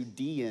that's a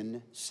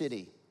Judean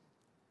city.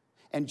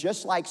 And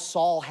just like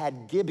Saul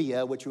had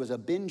Gibeah, which was a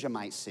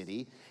Benjamite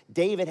city,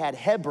 David had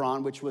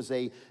Hebron, which was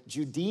a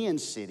Judean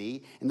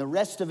city, and the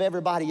rest of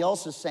everybody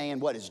else is saying,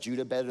 what, is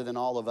Judah better than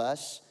all of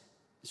us?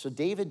 So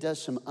David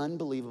does some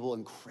unbelievable,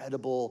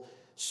 incredible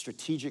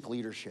strategic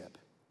leadership.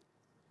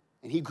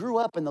 And he grew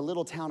up in the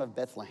little town of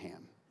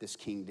Bethlehem, this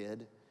king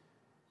did,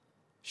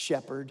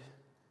 shepherd.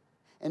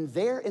 And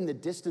there in the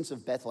distance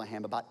of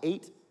Bethlehem, about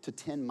 8 to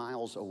 10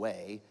 miles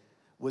away,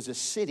 was a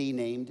city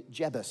named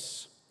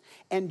Jebus.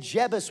 And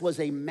Jebus was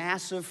a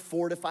massive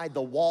fortified,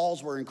 the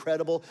walls were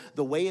incredible.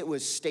 The way it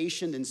was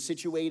stationed and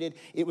situated,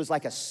 it was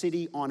like a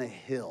city on a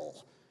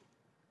hill.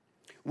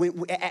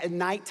 At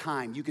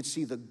nighttime, you could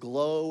see the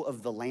glow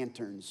of the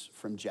lanterns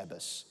from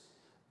Jebus.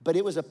 But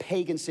it was a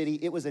pagan city,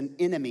 it was an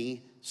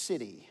enemy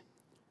city.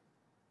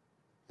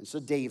 And so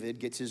David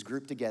gets his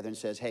group together and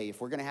says, hey, if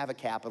we're gonna have a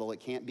capital,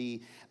 it can't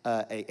be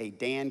a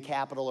Dan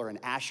capital or an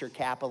Asher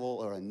capital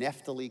or a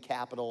Naphtali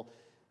capital.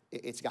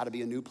 It's gotta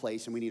be a new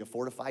place, and we need a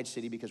fortified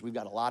city because we've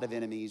got a lot of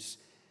enemies.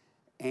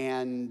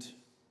 And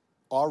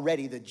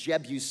already the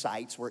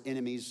Jebusites were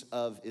enemies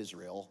of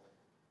Israel.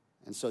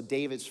 And so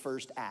David's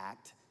first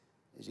act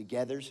is he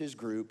gathers his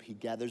group, he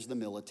gathers the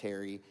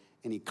military,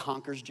 and he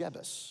conquers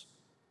Jebus.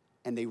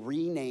 And they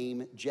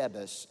rename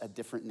Jebus a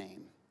different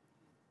name.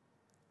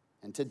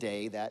 And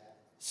today, that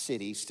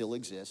city still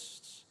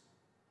exists.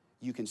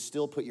 You can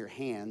still put your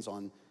hands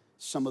on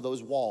some of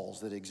those walls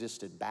that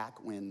existed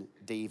back when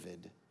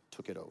David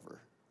took it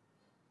over.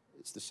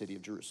 It's the city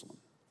of Jerusalem.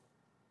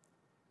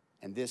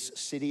 And this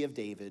city of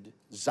David,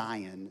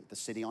 Zion, the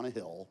city on a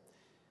hill,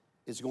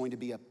 is going to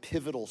be a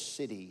pivotal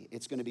city.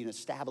 It's going to be an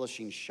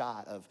establishing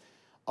shot of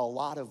a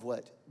lot of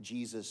what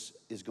Jesus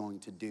is going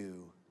to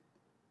do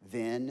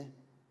then,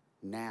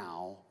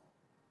 now,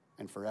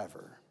 and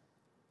forever.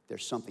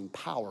 There's something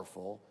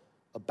powerful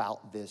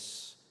about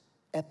this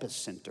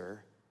epicenter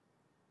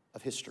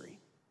of history.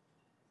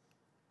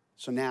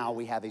 So now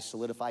we have a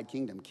solidified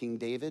kingdom. King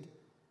David,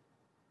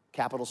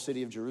 capital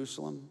city of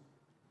Jerusalem,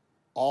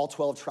 all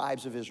 12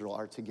 tribes of Israel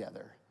are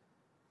together,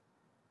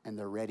 and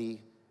they're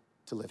ready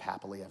to live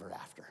happily ever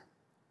after.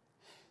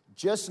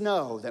 Just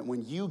know that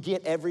when you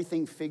get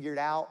everything figured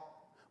out,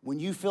 when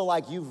you feel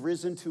like you've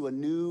risen to a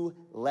new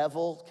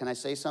level, can I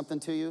say something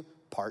to you?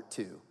 Part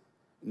 2.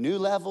 New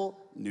level,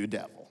 new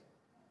devil.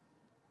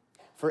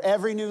 For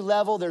every new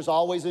level, there's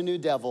always a new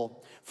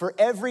devil. For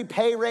every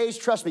pay raise,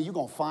 trust me, you're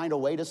gonna find a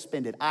way to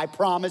spend it. I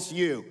promise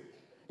you.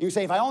 You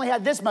say, if I only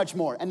had this much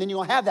more, and then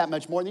you'll have that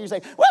much more, and then you say,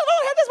 well, if I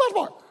only had this much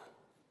more.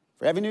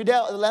 For every new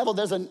level,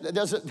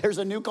 there's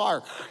a new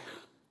car.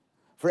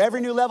 For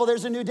every new level,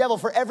 there's a new devil.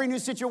 For every new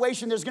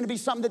situation, there's gonna be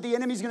something that the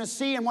enemy's gonna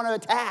see and wanna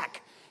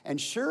attack.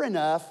 And sure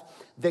enough,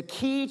 the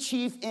key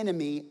chief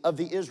enemy of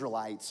the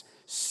Israelites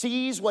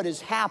sees what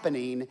is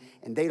happening,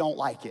 and they don't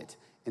like it.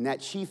 And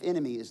that chief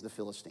enemy is the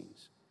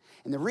Philistines.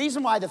 And the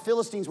reason why the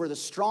Philistines were the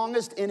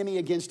strongest enemy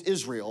against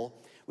Israel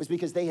was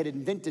because they had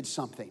invented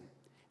something.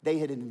 They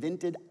had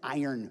invented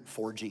iron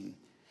forging.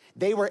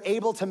 They were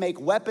able to make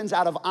weapons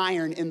out of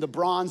iron in the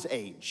Bronze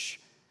Age.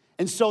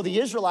 And so the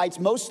Israelites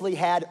mostly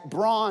had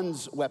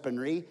bronze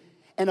weaponry,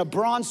 and a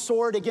bronze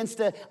sword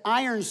against an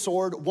iron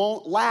sword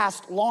won't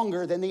last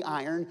longer than the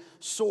iron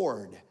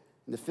sword.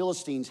 And the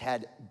Philistines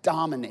had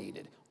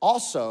dominated.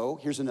 Also,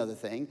 here's another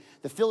thing.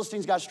 The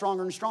Philistines got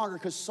stronger and stronger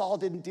because Saul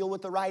didn't deal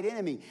with the right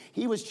enemy.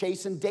 He was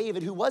chasing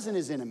David, who wasn't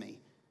his enemy.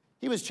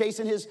 He was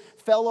chasing his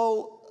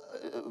fellow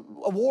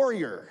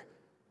warrior.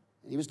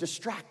 He was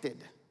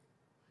distracted.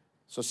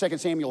 So 2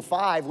 Samuel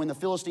 5, when the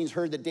Philistines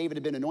heard that David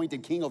had been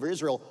anointed king over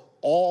Israel,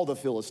 all the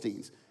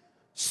Philistines,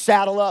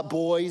 saddle up,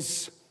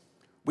 boys.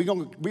 We're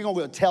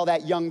gonna tell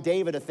that young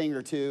David a thing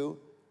or two.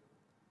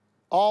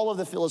 All of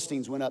the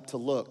Philistines went up to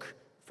look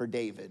for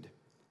David.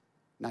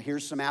 Now,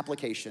 here's some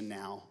application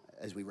now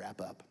as we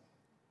wrap up.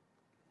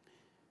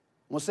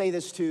 We'll say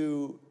this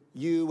to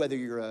you, whether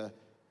you're a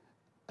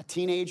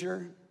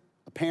teenager,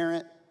 a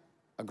parent,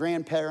 a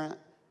grandparent,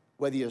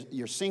 whether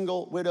you're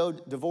single,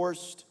 widowed,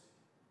 divorced,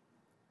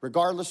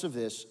 regardless of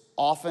this,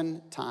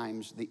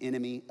 oftentimes the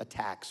enemy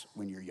attacks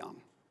when you're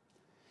young.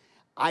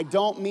 I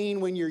don't mean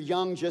when you're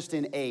young just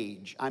in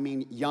age. I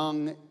mean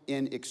young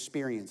in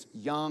experience,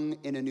 young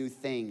in a new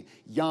thing,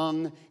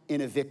 young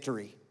in a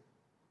victory.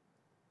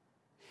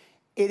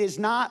 It is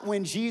not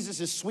when Jesus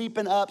is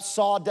sweeping up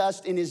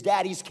sawdust in his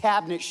daddy's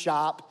cabinet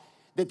shop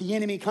that the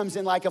enemy comes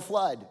in like a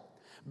flood.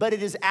 But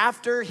it is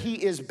after he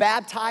is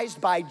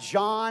baptized by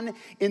John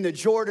in the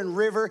Jordan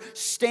River,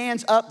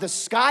 stands up, the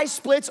sky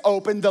splits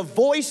open, the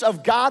voice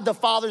of God the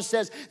Father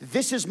says,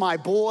 "This is my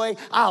boy,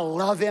 I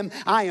love him,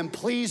 I am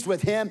pleased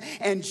with him."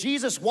 And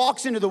Jesus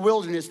walks into the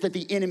wilderness that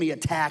the enemy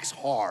attacks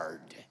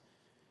hard.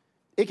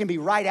 It can be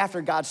right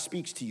after God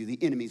speaks to you, the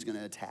enemy's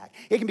gonna attack.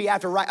 It can be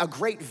after a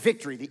great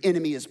victory, the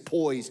enemy is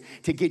poised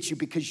to get you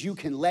because you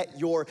can let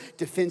your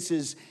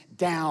defenses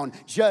down.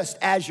 Just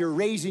as you're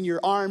raising your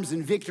arms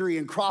in victory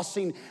and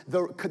crossing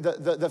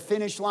the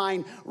finish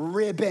line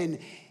ribbon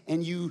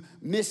and you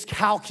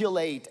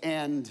miscalculate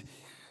and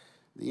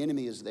the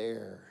enemy is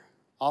there.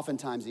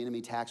 Oftentimes the enemy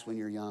attacks when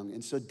you're young.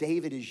 And so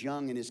David is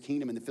young in his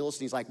kingdom and the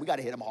Philistines like, we got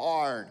to hit him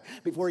hard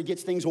before he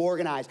gets things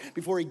organized,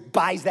 before he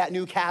buys that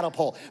new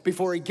catapult,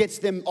 before he gets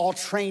them all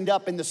trained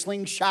up in the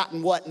slingshot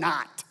and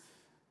whatnot.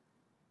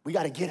 We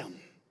got to get him.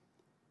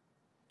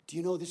 Do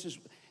you know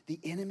the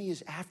enemy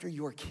is after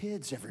your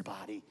kids,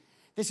 everybody.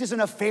 This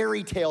isn't a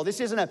fairy tale. This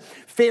isn't a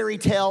fairy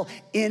tale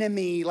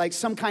enemy like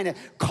some kind of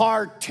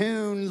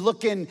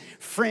cartoon-looking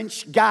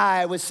French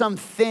guy with some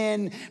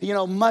thin,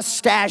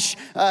 mustache,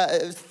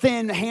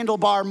 thin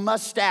handlebar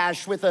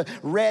mustache with a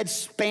red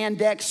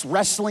spandex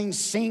wrestling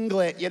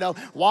singlet,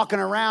 walking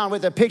around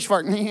with a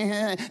pitchfork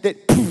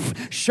that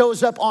poof,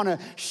 shows up on a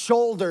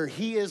shoulder.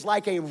 He is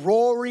like a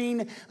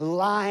roaring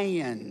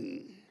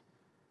lion.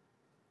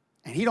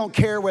 And he don't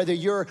care whether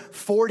you're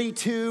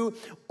 42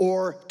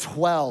 or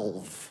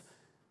 12.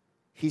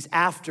 He's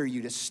after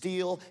you to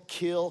steal,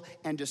 kill,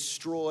 and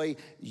destroy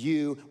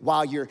you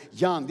while you're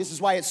young. This is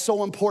why it's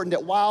so important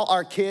that while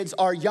our kids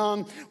are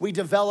young, we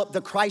develop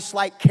the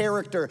Christ-like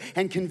character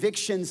and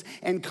convictions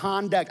and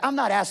conduct. I'm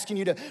not asking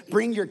you to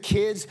bring your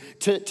kids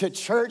to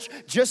church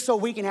just so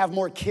we can have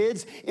more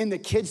kids in the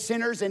kids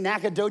centers in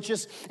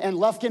Nacogdoches and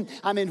Lufkin.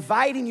 I'm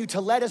inviting you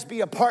to let us be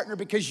a partner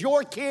because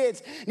your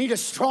kids need a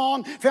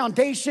strong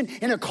foundation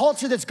in a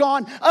culture that's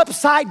gone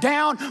upside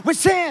down with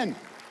sin.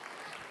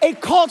 A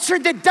culture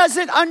that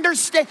doesn't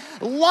understand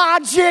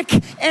logic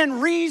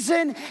and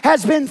reason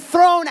has been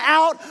thrown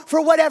out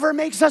for whatever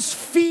makes us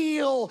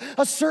feel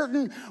a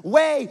certain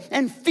way.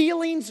 And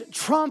feelings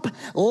trump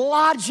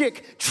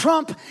logic,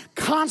 trump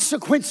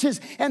consequences.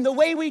 And the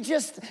way we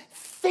just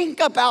think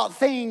about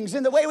things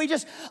and the way we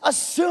just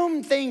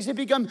assume things have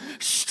become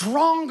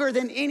stronger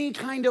than any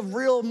kind of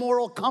real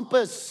moral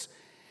compass.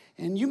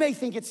 And you may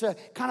think it's a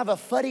kind of a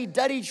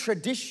fuddy-duddy,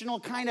 traditional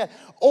kind of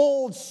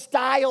old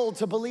style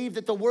to believe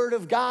that the Word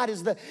of God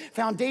is the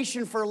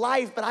foundation for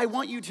life. But I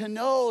want you to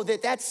know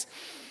that that's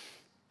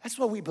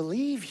what we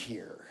believe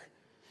here.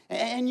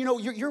 And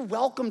you're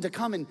welcome to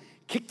come and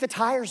kick the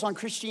tires on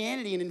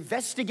Christianity and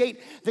investigate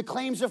the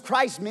claims of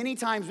Christ. Many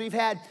times we've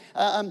had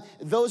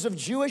those of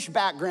Jewish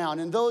background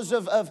and those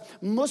of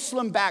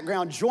Muslim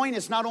background join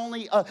us, not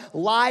only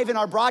live in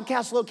our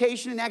broadcast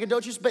location in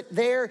Nacogdoches, but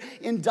there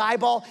in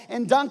Diboll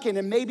and Duncan.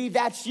 And maybe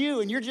that's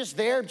you, and you're just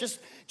there just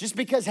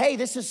because, hey,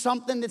 this is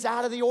something that's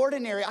out of the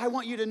ordinary. I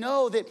want you to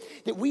know that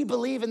we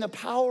believe in the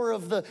power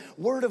of the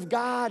Word of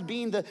God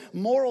being the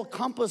moral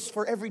compass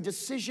for every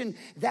decision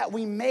that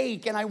we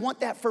make. And I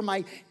want that for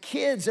my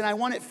kids, and I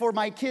want it for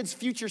my kids'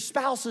 future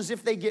spouses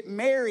if they get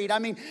married. I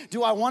mean,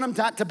 do I want them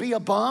not to be a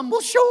bum?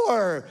 Well,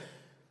 sure.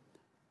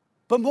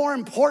 But more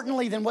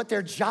importantly than what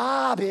their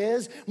job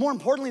is, more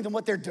importantly than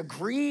what their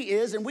degree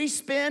is, and we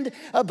spend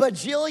 $1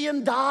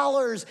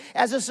 bajillion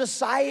as a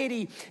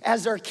society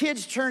as our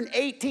kids turn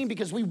 18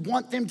 because we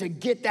want them to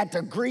get that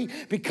degree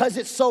because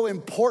it's so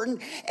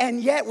important,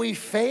 and yet we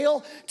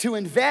fail to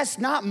invest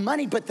not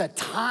money but the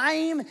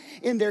time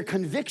in their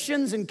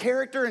convictions and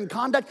character and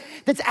conduct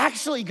that's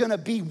actually gonna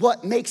be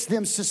what makes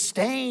them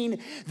sustain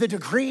the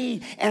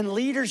degree and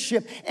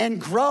leadership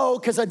and grow.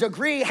 Because a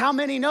degree, how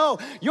many know?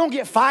 You don't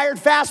get fired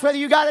fast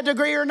whether you got a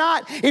degree or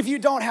not. If you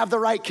don't have the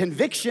right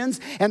convictions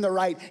and the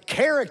right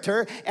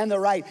character and the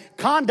right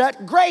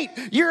conduct, great,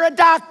 you're a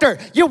doctor.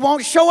 You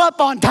won't show up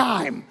on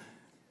time.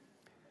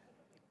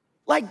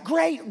 Like,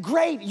 great,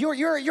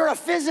 you're a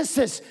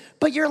physicist,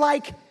 but you're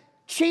like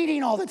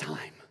cheating all the time.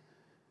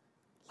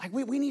 Like,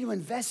 we need to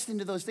invest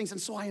into those things. And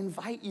so I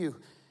invite you,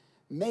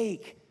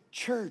 make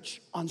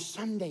church on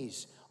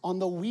Sundays, on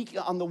the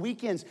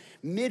weekends,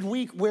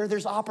 midweek where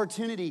there's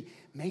opportunity.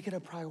 Make it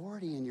a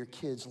priority in your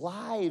kids'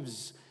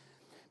 lives.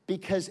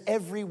 Because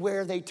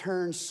everywhere they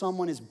turn,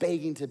 someone is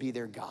begging to be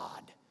their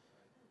God.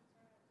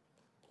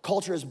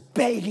 Culture is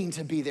begging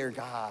to be their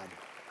God.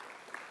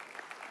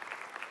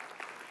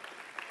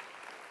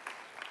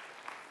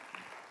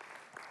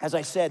 As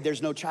I said,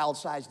 there's no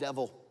child-sized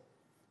devil.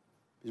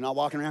 He's not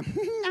walking around,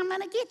 I'm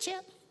gonna get you.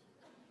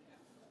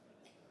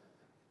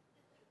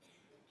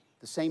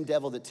 The same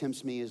devil that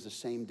tempts me is the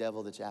same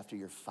devil that's after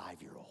your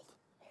 5-year-old.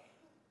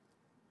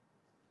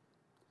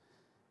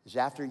 Is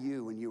after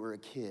you when you were a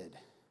kid.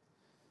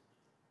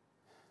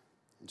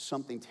 and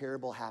something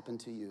terrible happened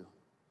to you.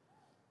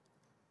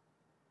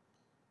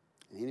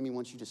 And the enemy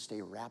wants you to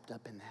stay wrapped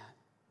up in that.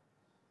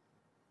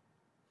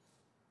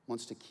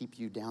 Wants to keep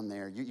you down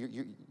there.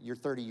 You're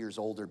 30 years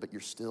older, but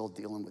you're still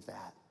dealing with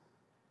that.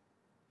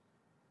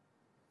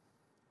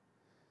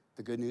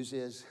 The good news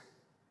is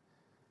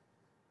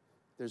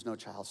there's no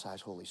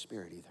child-sized Holy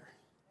Spirit either.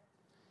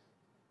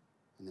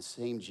 And the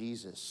same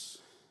Jesus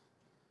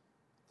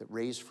that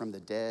raised from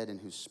the dead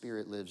and whose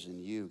spirit lives in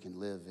you can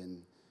live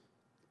in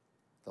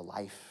the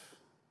life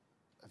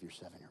of your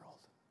 7-year-old.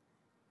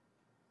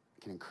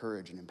 Can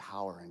encourage and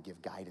empower and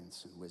give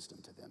guidance and wisdom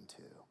to them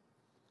too.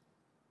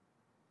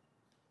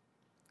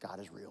 God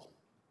is real,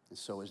 and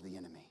so is the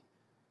enemy.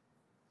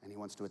 And he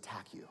wants to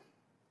attack you.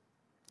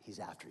 He's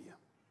after you.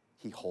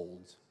 He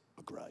holds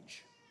a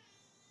grudge.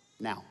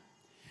 Now,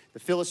 the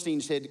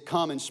Philistines had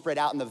come and spread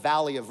out in the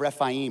valley of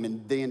Rephaim,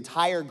 and the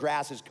entire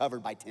grass is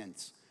covered by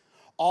tents.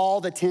 All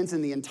the tents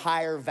in the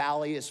entire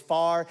valley as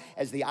far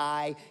as the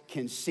eye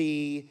can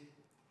see.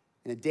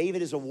 And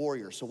David is a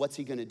warrior, so what's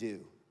he gonna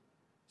do?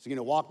 Is he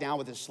gonna walk down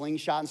with a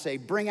slingshot and say,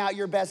 bring out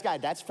your best guy?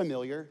 That's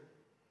familiar.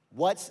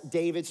 What's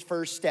David's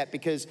first step?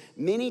 Because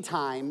many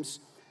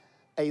times,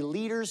 a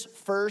leader's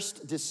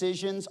first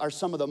decisions are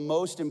some of the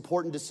most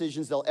important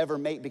decisions they'll ever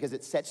make because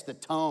it sets the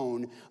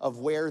tone of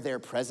where their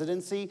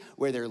presidency,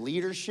 where their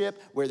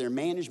leadership, where their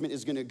management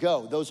is gonna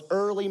go. Those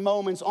early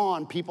moments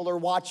on, people are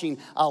watching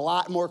a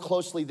lot more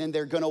closely than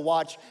they're gonna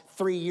watch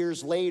 3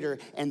 years later,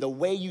 and the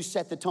way you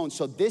set the tone.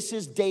 So this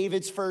is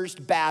David's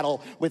first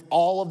battle with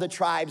all of the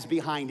tribes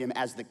behind him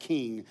as the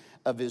king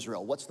of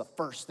Israel. What's the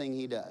first thing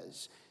he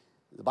does?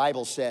 The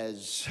Bible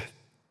says,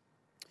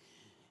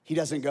 he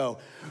doesn't go,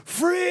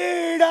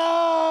 freedom,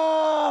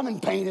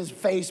 and paint his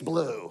face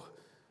blue.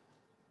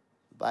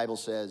 The Bible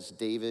says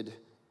David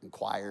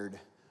inquired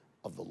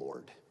of the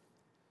Lord.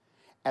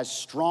 As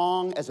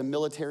strong as a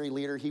military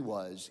leader he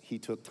was, he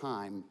took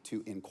time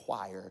to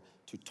inquire,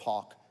 to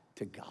talk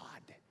to God.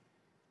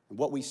 And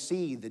what we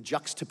see, the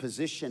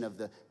juxtaposition of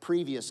the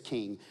previous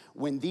king,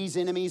 when these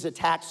enemies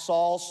attacked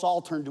Saul,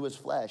 Saul turned to his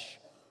flesh.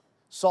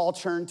 Saul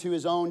turned to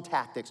his own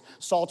tactics.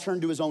 Saul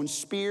turned to his own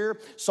spear.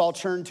 Saul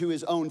turned to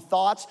his own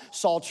thoughts.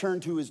 Saul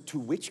turned to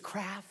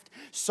witchcraft.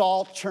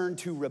 Saul turned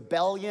to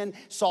rebellion.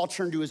 Saul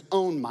turned to his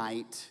own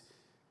might.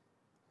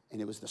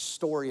 And it was the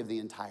story of the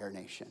entire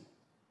nation.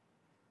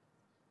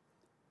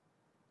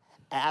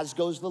 As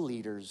goes the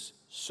leaders,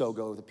 so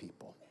go the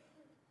people.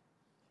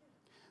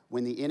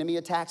 When the enemy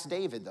attacks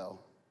David, though,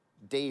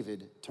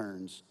 David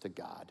turns to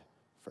God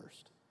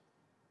first.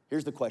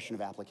 Here's the question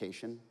of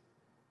application.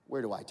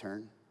 Where do I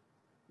turn?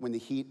 When the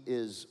heat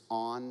is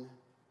on,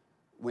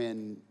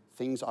 when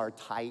things are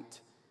tight,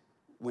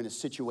 when a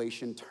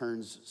situation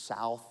turns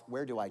south,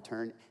 where do I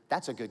turn?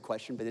 That's a good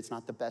question, but it's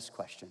not the best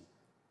question.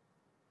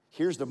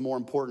 Here's the more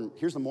important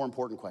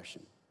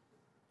question.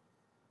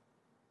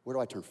 Where do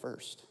I turn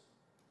first?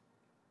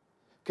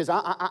 Because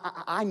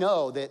I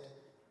know that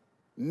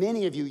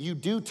many of you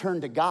do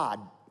turn to God,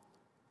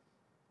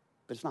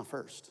 but it's not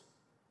first.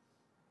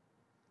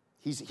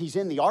 He's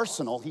in the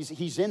arsenal,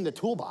 he's in the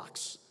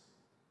toolbox.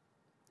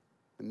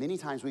 And many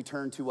times we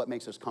turn to what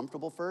makes us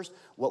comfortable first,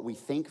 what we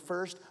think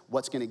first,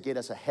 what's gonna get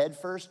us ahead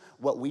first,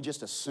 what we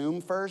just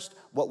assume first,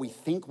 what we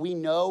think we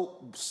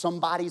know,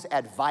 somebody's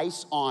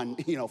advice on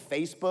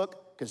Facebook,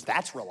 because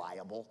that's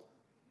reliable,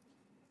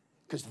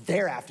 because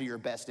they're after your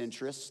best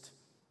interest.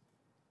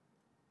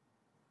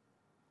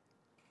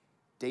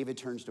 David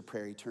turns to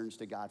prayer, he turns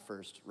to God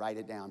first. Write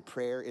it down.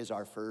 Prayer is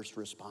our first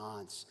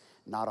response,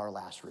 not our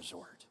last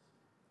resort.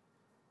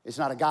 It's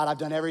not a God, I've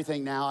done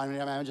everything now.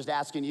 I'm just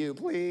asking you,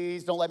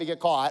 please don't let me get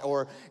caught.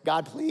 Or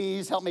God,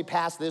 please help me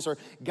pass this. Or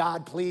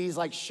God, please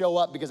show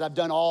up because I've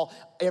done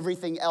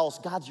everything else.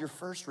 God's your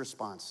first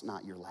response,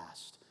 not your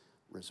last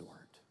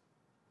resort.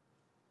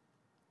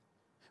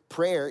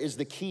 Prayer is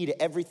the key to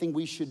everything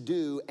we should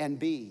do and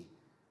be.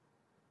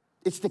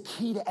 It's the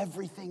key to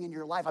everything in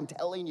your life. I'm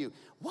telling you.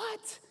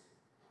 What?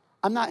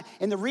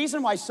 And the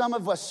reason why some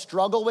of us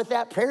struggle with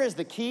that, prayer is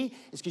the key,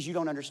 is because you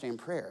don't understand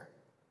prayer.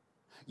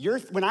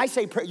 When I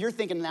say prayer, you're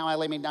thinking, now I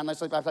lay me down, I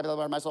sleep, I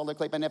fly my soul to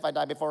sleep, and if I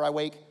die before I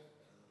wake.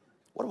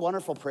 What a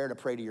wonderful prayer to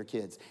pray to your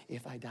kids.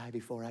 If I die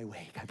before I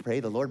wake, I pray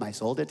the Lord my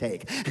soul to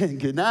take.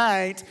 Good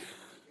night.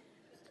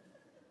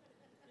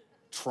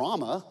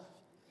 Trauma.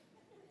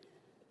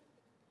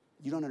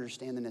 You don't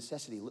understand the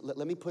necessity.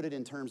 Let me put it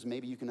in terms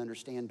maybe you can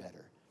understand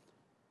better.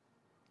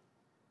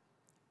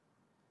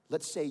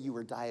 Let's say you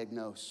were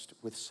diagnosed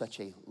with such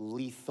a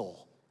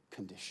lethal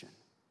condition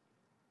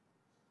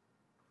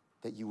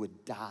that you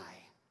would die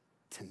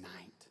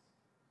tonight.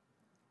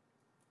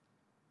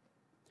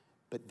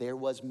 But there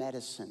was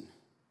medicine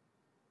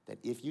that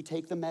if you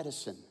take the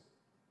medicine,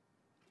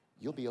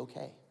 you'll be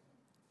okay.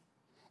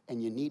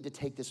 And you need to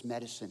take this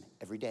medicine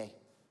every day.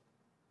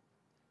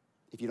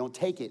 If you don't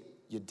take it,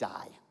 you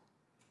die.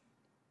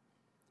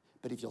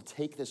 But if you'll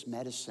take this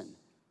medicine,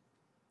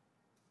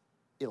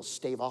 it'll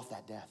stave off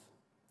that death.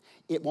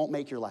 It won't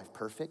make your life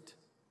perfect.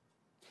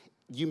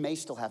 You may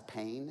still have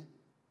pain,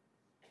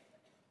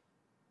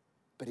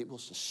 but it will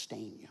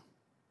sustain you.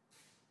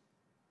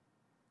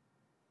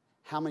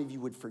 how many of you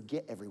would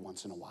forget every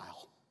once in a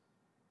while?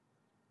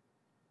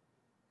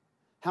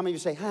 How many of you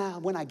say,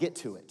 when I get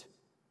to it?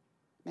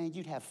 Man,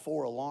 you'd have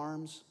 4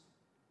 alarms.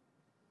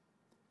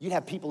 You'd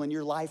have people in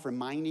your life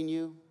reminding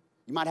you.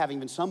 You might have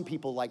even some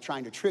people like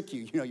trying to trick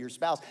you, your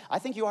spouse. I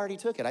think you already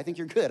took it. I think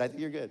you're good. I think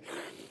you're good.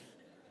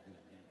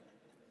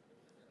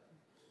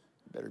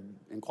 Better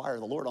inquire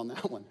of the Lord on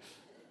that one.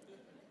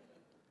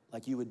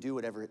 Like you would do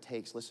whatever it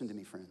takes. Listen to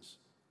me, friends.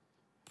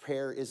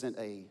 Prayer isn't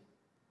a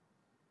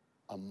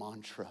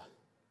mantra.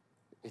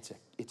 It's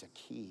a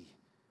key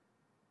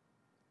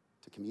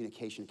to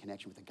communication and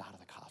connection with the God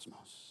of the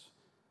cosmos.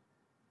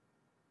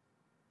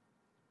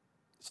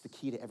 It's the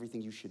key to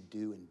everything you should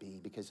do and be,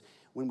 because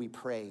when we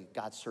pray,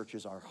 God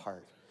searches our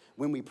heart.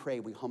 When we pray,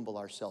 we humble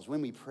ourselves.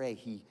 When we pray,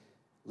 he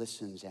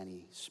listens and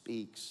he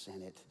speaks,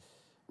 and it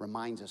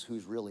reminds us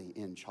who's really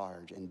in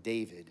charge. And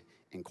David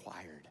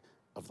inquired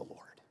of the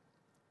Lord.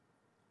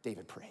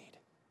 David prayed.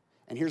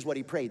 And here's what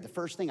he prayed. The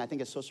first thing I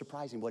think is so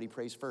surprising, what he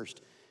prays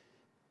first.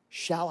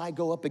 Shall I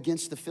go up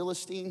against the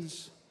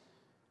Philistines?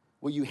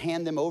 Will you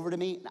hand them over to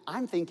me?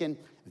 I'm thinking,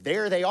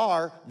 there they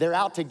are. They're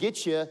out to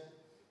get you.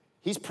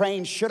 He's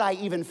praying, should I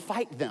even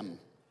fight them?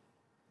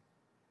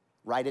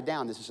 Write it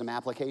down. This is some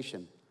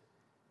application.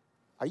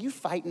 Are you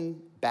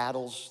fighting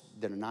battles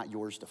that are not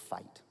yours to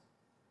fight?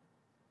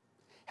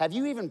 Have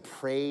you even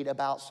prayed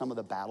about some of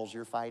the battles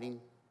you're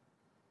fighting?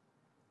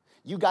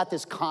 You got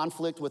this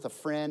conflict with a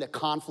friend, a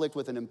conflict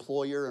with an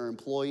employer or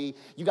employee.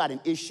 You got an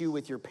issue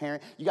with your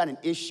parent. You got an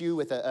issue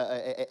with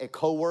a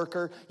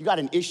coworker. You got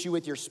an issue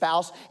with your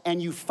spouse.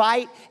 And you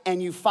fight,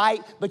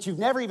 but you've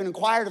never even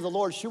inquired of the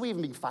Lord, should we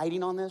even be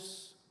fighting on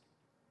this?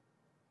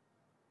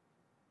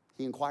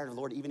 He inquired of the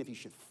Lord, even if he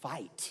should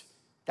fight.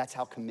 That's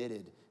how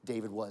committed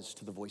David was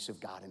to the voice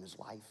of God in his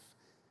life.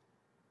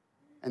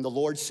 And the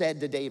Lord said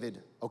to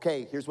David,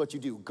 okay, here's what you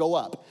do. Go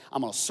up.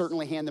 I'm going to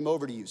certainly hand them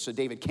over to you. So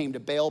David came to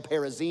Baal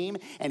Perazim,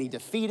 and he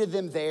defeated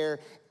them there.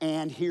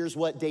 And here's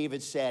what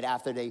David said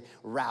after they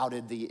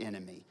routed the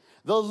enemy.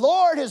 The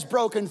Lord has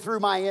broken through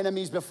my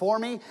enemies before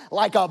me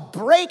like a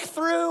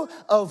breakthrough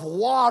of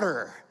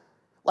water.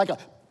 Like a...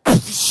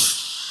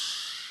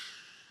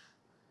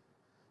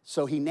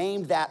 So he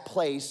named that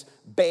place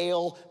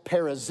Baal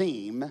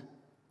Perazim,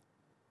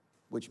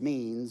 which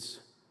means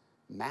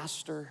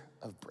master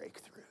of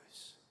breakthroughs.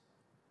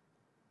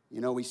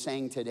 You know, we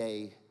sang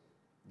today,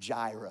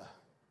 Jireh.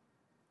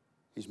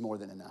 He's more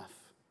than enough.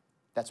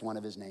 That's one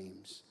of his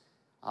names.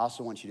 I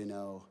also want you to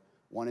know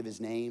one of his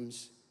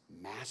names,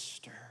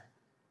 master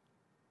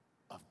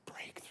of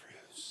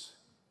breakthroughs.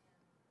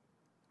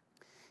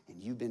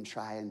 And you've been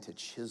trying to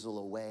chisel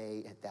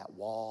away at that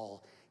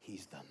wall.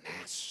 He's the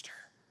master.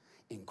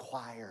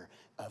 Inquire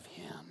of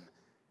him.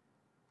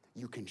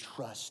 You can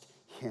trust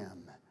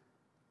him.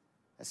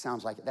 That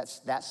sounds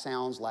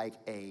like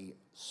a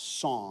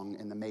song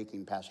in the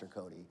making, Pastor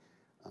Cody.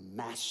 A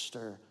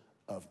master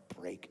of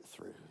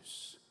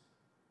breakthroughs.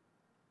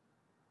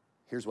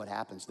 Here's what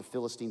happens. The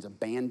Philistines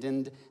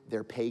abandoned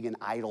their pagan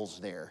idols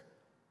there.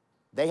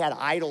 They had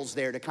idols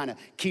there to kind of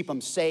keep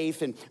them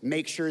safe and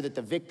make sure that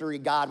the victory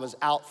God was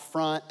out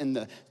front, and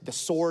the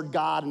sword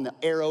God and the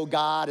arrow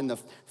God and the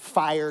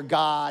fire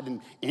God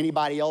and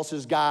anybody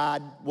else's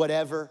God,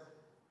 whatever.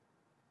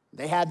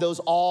 They had those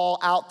all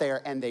out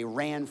there, and they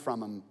ran from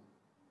them.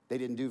 They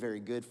didn't do very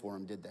good for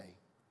them, did they?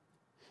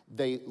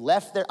 They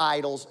left their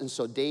idols, and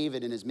so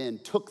David and his men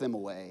took them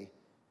away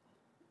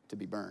to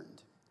be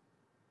burned.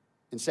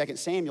 In 2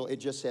 Samuel,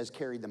 it just says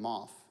carried them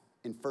off.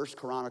 In 1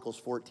 Chronicles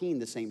 14,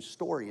 the same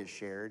story is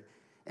shared,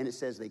 and it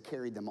says they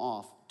carried them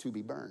off to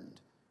be burned.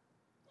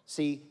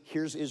 See,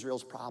 here's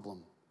Israel's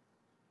problem.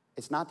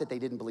 It's not that they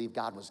didn't believe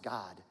God was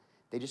God.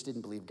 They just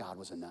didn't believe God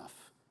was enough.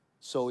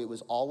 So it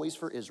was always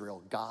for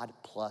Israel, God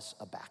plus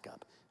a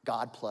backup,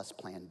 God plus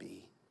plan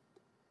B.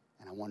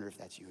 And I wonder if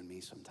that's you and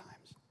me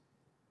sometimes.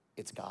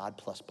 It's God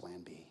plus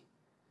plan B.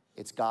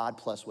 It's God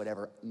plus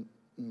whatever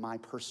my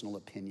personal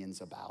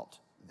opinions about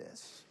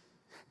this.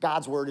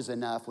 God's word is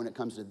enough when it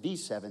comes to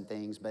these 7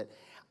 things, but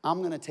I'm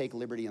going to take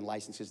liberty and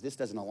license because this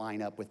doesn't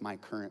align up with my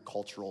current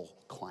cultural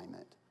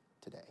climate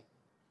today.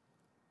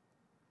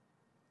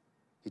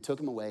 He took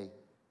them away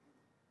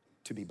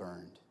to be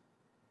burned.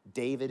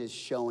 David is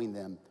showing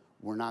them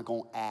we're not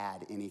going to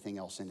add anything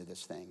else into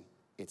this thing.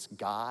 It's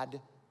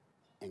God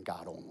and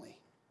God only.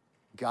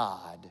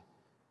 God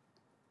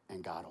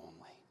and God only.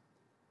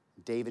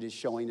 David is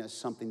showing us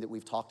something that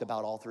we've talked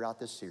about all throughout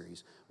this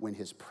series. When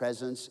his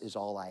presence is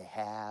all I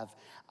have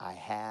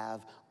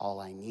all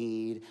I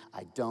need.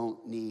 I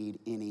don't need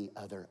any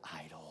other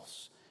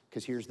idols.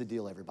 Because here's the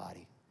deal,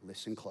 everybody.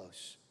 Listen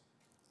close.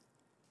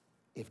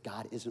 If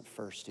God isn't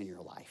first in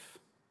your life,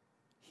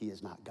 he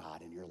is not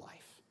God in your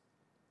life.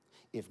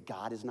 If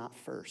God is not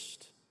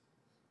first,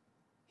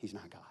 he's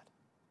not God.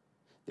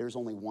 There's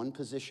only one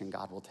position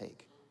God will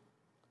take.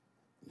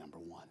 Number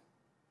 1.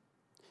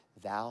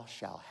 Thou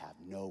shalt have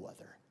no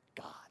other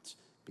gods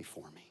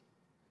before me.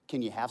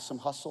 Can you have some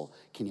hustle?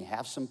 Can you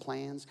have some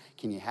plans?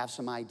 Can you have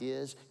some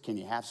ideas? Can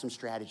you have some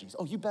strategies?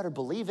 Oh, you better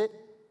believe it.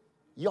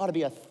 You ought to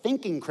be a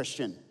thinking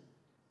Christian.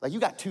 Like, you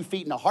got 2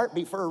 feet and a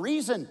heartbeat for a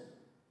reason.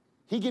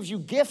 He gives you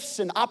gifts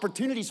and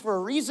opportunities for a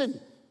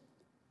reason.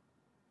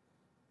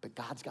 But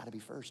God's got to be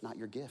first, not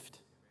your gift.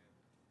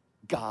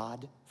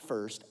 God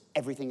first,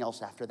 everything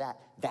else after that.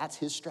 That's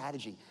his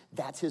strategy.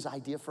 That's his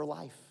idea for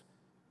life.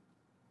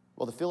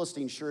 Well, the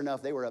Philistines, sure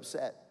enough, they were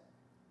upset.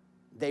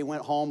 They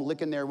went home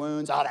licking their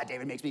wounds. Oh, that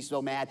David makes me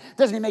so mad.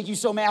 Doesn't he make you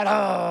so mad?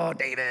 Oh,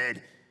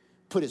 David.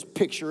 Put his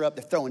picture up.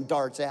 They're throwing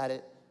darts at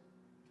it.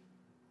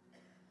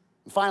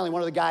 And finally,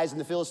 one of the guys in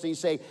the Philistines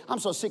say, I'm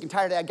so sick and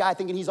tired of that guy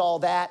thinking he's all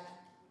that.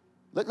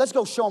 Let's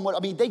go show him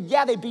what,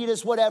 they beat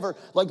us, whatever.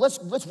 Like,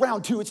 let's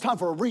round 2. It's time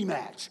for a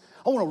rematch.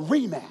 I want a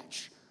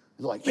rematch.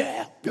 They're like,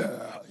 yeah.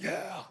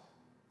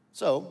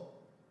 So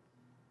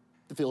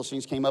the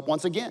Philistines came up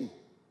once again.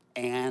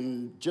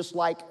 And just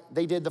like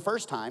they did the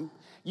first time,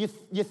 you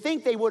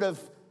think they would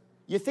have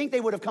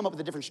come up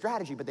with a different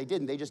strategy, but they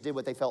didn't. They just did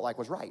what they felt like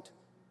was right.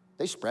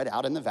 They spread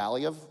out in the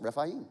valley of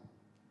Rephaim.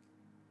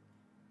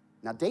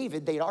 Now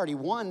David, they'd already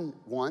won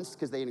once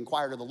because they had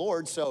inquired of the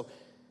Lord. So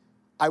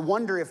I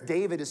wonder if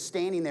David is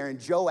standing there and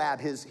Joab,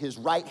 his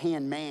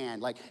right-hand man,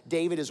 like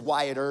David is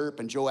Wyatt Earp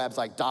and Joab's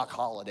like Doc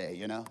Holliday,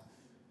 you know?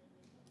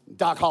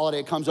 Doc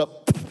Holliday comes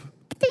up,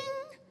 ding.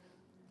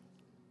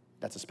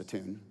 That's a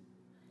spittoon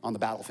on the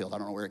battlefield. I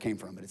don't know where it came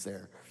from, but it's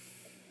there.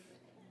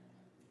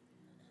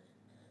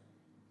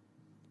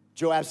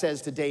 Joab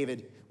says to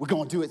David, we're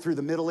going to do it through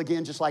the middle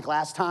again, just like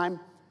last time.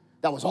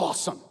 That was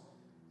awesome.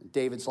 And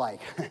David's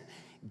like,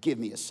 give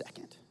me a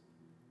second.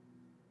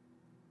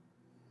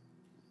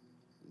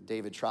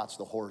 David trots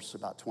the horse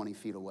about 20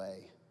 feet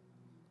away.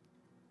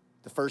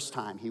 The first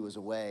time he was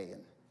away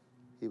and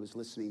he was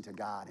listening to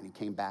God, and he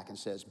came back and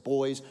says,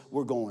 boys,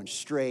 we're going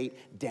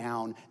straight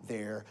down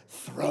their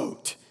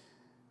throat.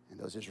 And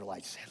those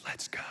Israelites said,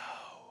 let's go.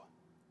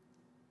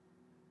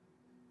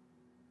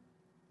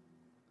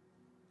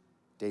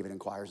 David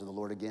inquires of the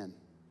Lord again.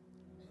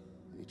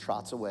 And he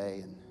trots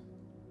away and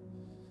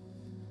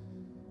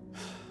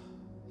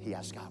he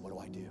asks God, what do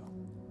I do?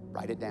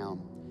 Write it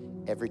down.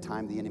 Every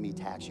time the enemy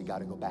attacks, you got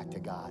to go back to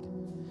God.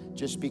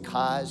 Just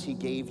because he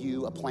gave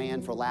you a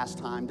plan for last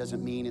time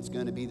doesn't mean it's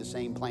going to be the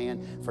same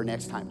plan for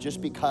next time.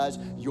 Just because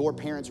your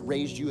parents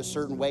raised you a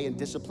certain way and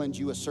disciplined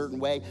you a certain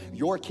way,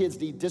 your kids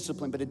need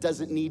discipline, but it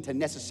doesn't need to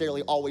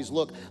necessarily always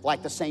look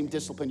like the same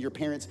discipline your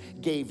parents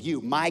gave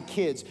you. My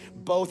kids,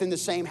 both in the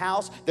same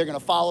house, they're going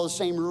to follow the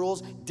same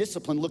rules.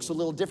 Discipline looks a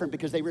little different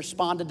because they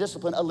respond to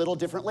discipline a little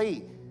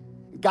differently.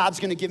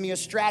 God's gonna give me a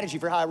strategy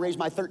for how I raised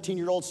my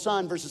 13-year-old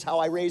son versus how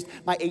I raised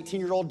my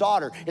 18-year-old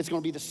daughter. It's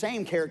gonna be the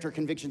same character,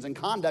 convictions, and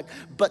conduct,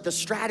 but the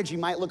strategy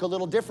might look a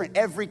little different.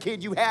 Every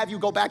kid you have, you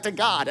go back to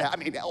God. I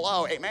mean,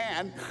 hello,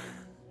 amen.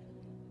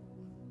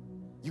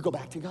 You go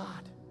back to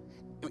God.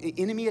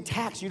 Enemy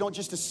attacks, you don't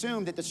just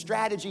assume that the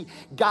strategy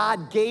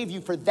God gave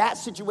you for that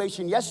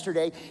situation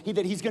yesterday,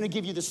 that he's gonna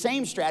give you the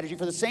same strategy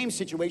for the same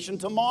situation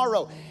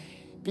tomorrow,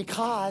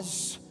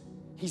 because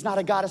he's not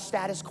a God of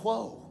status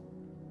quo.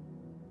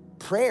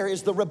 Prayer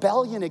is the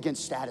rebellion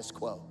against status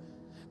quo.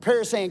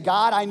 Prayer is saying,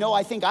 God,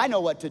 I think I know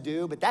what to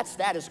do, but that's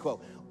status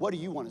quo. What do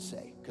you want to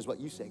say? Because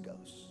what you say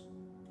goes.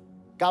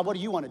 God, what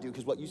do you want to do?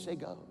 Because what you say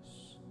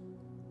goes.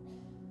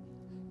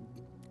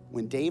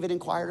 When David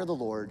inquired of the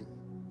Lord,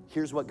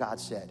 here's what God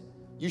said.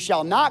 You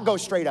shall not go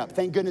straight up.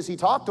 Thank goodness he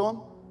talked to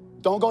him.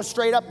 Don't go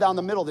straight up down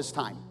the middle this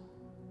time.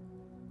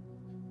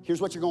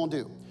 Here's what you're going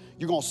to do.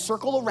 You're going to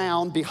circle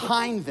around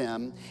behind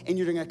them, and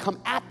you're going to come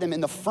at them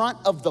in the front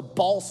of the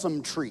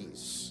balsam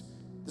trees.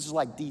 This is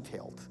like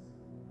detailed.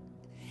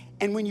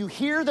 And when you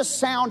hear the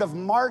sound of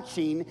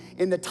marching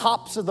in the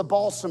tops of the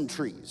balsam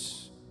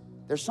trees,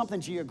 there's something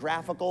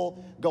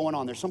geographical going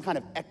on. There's some kind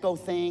of echo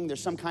thing.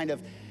 There's some kind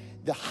of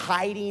the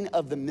hiding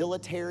of the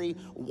military,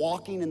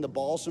 walking in the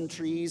balsam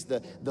trees,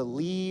 the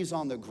leaves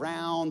on the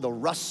ground, the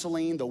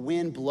rustling, the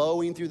wind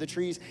blowing through the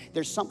trees.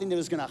 There's something that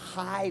is going to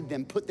hide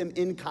them, put them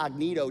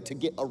incognito to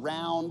get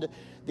around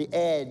the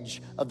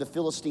edge of the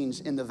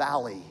Philistines in the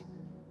valley.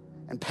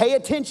 And pay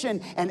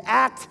attention and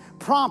act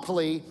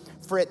promptly,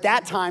 for at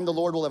that time the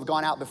Lord will have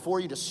gone out before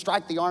you to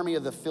strike the army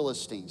of the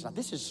Philistines. Now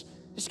this is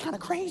kind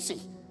of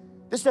crazy.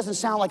 This doesn't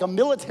sound like a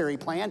military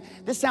plan.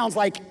 This sounds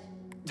like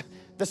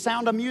the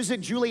Sound of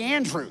Music, Julie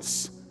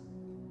Andrews.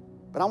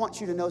 But I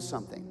want you to know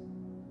something.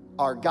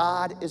 Our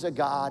God is a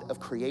God of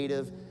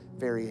creative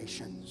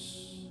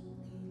variations.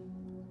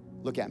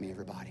 Look at me,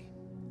 everybody.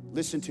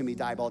 Listen to me,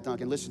 Diebold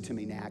Duncan. Listen to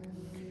me, Knack.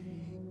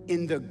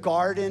 In the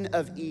Garden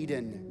of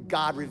Eden,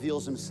 God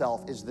reveals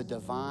himself as the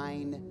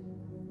divine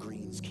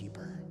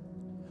greenskeeper,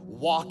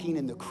 walking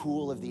in the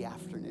cool of the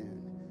afternoon.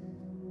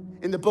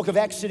 In the book of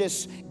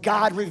Exodus,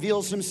 God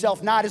reveals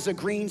himself not as a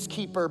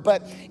greenskeeper,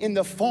 but in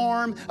the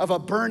form of a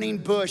burning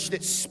bush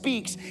that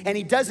speaks. And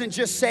he doesn't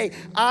just say,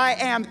 I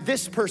am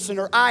this person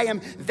or I am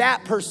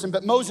that person,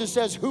 but Moses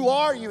says, who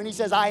are you? And he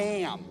says, I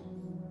am.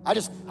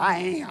 I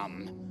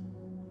am.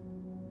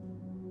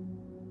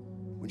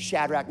 When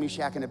Shadrach,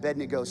 Meshach, and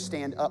Abednego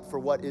stand up for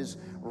what is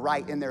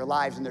right in their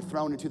lives, and they're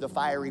thrown into the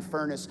fiery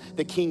furnace.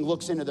 The king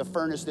looks into the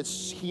furnace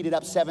that's heated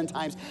up 7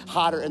 times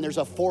hotter, and there's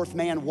a 4th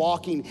man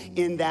walking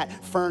in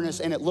that furnace,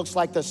 and it looks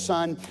like the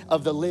Son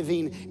of the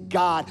living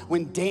God.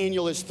 When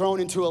Daniel is thrown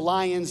into a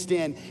lion's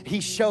den,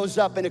 he shows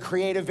up in a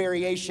creative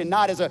variation,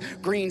 not as a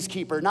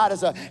greenskeeper, not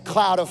as a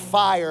cloud of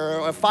fire,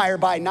 or a fire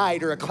by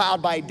night, or a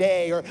cloud by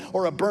day,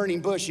 or a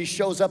burning bush. He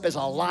shows up as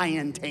a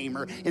lion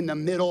tamer in the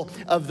middle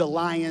of the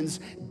lion's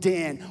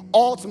den.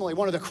 Ultimately,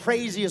 one of the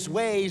craziest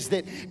ways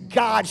that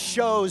God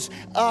shows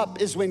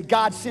up is when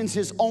God sends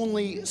his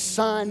only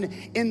Son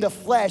in the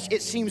flesh.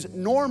 It seems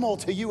normal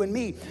to you and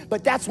me,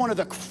 but that's one of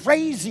the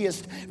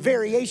craziest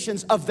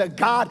variations of the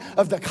God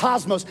of the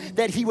cosmos,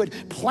 that he would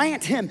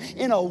plant him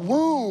in a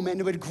womb and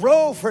it would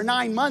grow for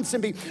 9 months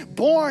and be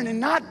born,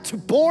 and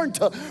born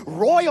to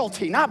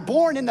royalty, not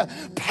born in the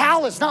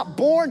palace, not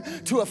born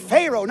to a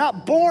pharaoh,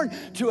 not born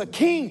to a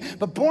king,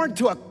 but born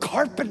to a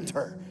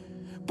carpenter,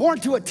 born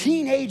to a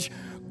teenage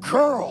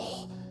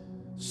girl,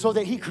 so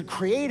that he could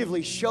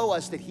creatively show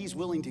us that he's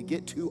willing to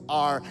get to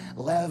our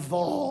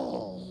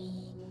level.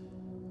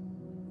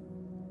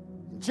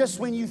 Just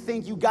when you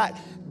think you got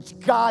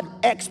God,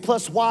 X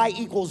plus Y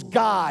equals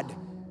God,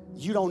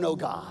 you don't know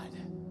God.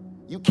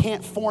 You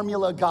can't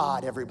formula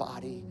God,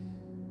 everybody.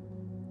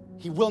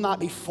 He will not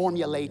be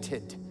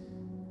formulated.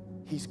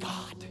 He's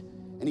God.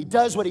 And he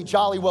does what he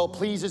jolly well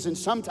pleases. And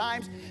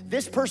sometimes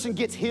this person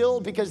gets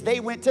healed because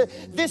they went to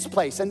this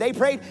place and they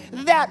prayed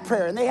that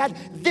prayer and they had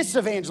this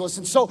evangelist.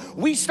 And so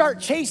we start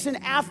chasing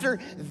after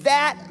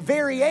that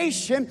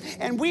variation,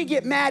 and we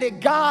get mad at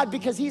God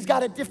because he's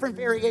got a different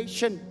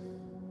variation.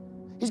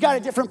 He's got a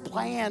different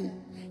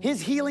plan.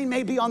 His healing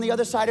may be on the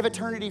other side of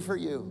eternity for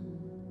you.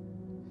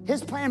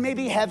 His plan may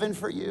be heaven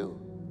for you.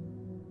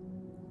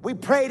 We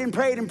prayed and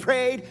prayed and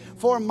prayed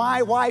for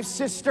my wife's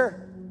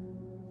sister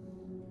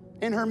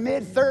in her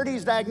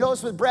mid-30s,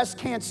 diagnosed with breast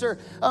cancer,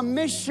 a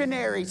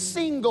missionary,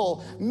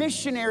 single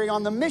missionary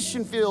on the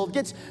mission field,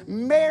 gets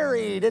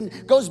married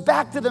and goes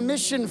back to the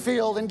mission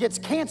field and gets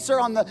cancer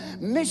on the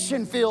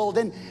mission field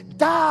and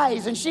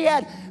dies. And she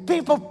had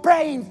people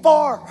praying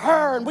for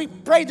her, and we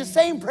prayed the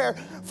same prayer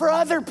for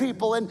other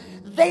people, and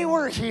they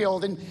were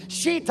healed, and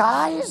she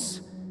dies.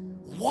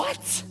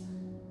 What?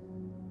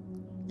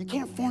 You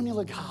can't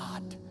formula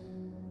God.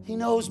 He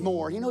knows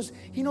more. He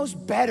knows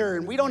better,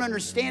 and we don't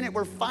understand it.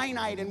 We're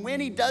finite, and when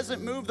he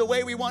doesn't move the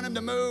way we want him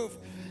to move,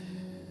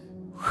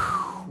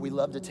 we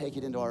love to take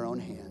it into our own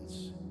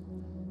hands.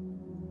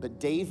 But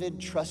David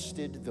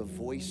trusted the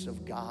voice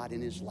of God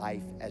in his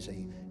life as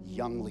a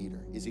young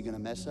leader. Is he going to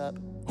mess up?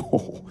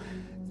 Oh,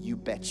 you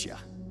betcha.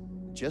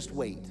 Just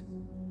wait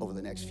over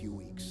the next few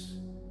weeks.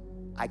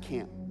 I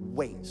can't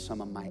wait.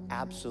 Some of my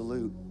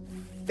absolute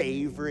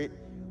favorite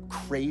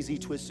crazy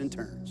twists and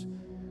turns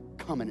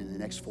coming in the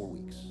next 4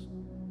 weeks.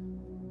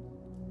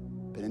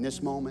 But in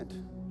this moment,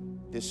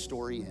 this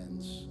story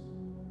ends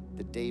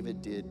that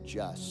David did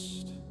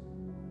just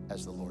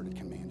as the Lord had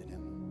commanded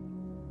him.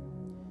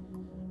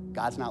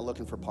 God's not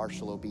looking for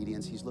partial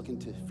obedience. He's looking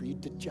for you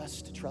to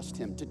just trust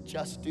him, to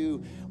just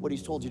do what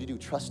he's told you to do.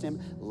 Trust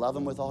him, love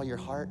him with all your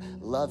heart,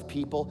 love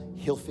people.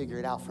 He'll figure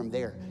it out from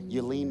there.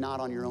 You lean not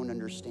on your own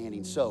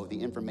understanding. So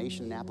the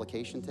information and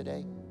application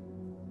today,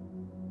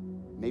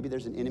 maybe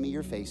there's an enemy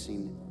you're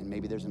facing, and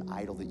maybe there's an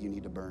idol that you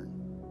need to burn.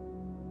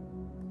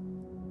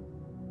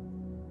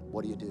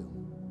 What do?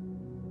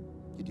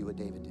 You do what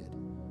David did.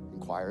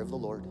 Inquire of the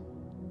Lord.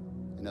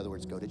 In other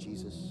words, go to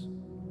Jesus.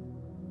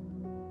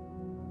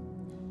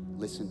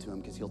 Listen to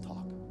him, because he'll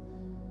talk.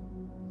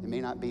 It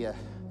may not be a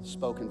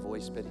spoken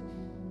voice, but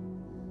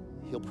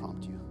he'll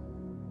prompt you.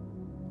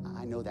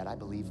 I know that. I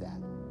believe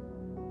that.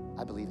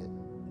 I believe it.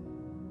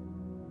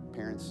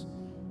 Parents,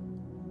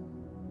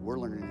 we're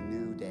learning a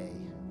new day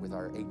with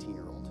our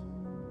 18-year-old.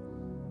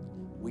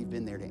 We've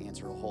been there to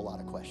answer a whole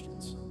lot of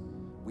questions.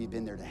 We've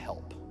been there to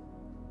help.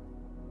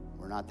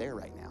 We're not there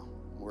right now.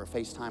 We're a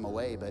FaceTime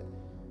away, but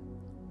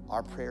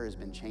our prayer has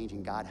been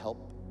changing. God,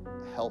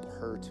 help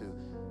her to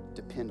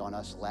depend on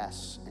us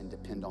less and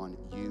depend on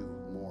you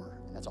more.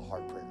 And that's a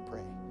hard prayer to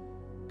pray,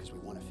 because we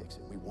want to fix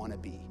it. We want to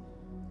be.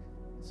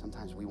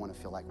 Sometimes we want to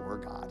feel like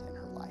we're God in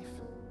her life.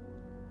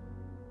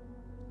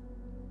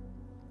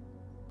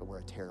 But we're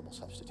a terrible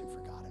substitute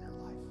for God in her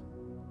life.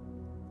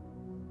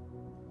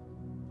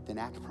 Then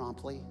act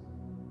promptly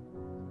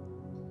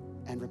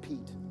and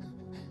repeat.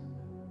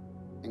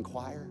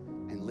 Inquire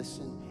and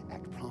listen,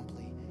 act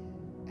promptly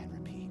and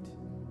repeat.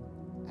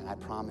 And I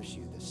promise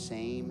you, the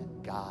same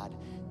God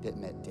that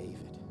met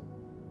David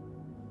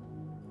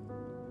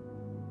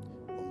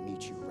will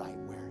meet you right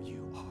where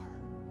you are.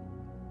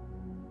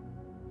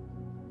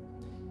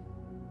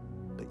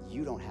 But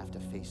you don't have to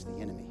face the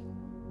enemy.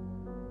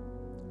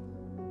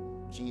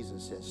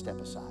 Jesus says, step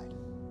aside.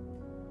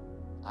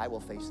 I will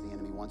face the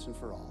enemy once and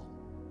for all.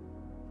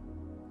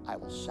 I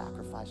will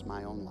sacrifice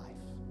my own life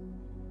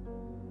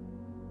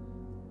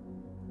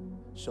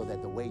so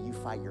that the way you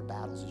fight your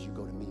battles is you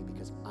go to me,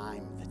 because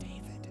I'm the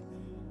David.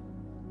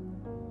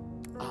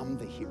 I'm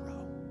the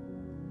hero.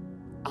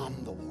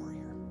 I'm the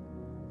warrior.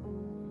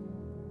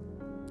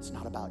 It's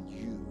not about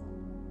you.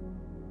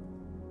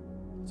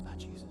 It's about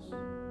Jesus.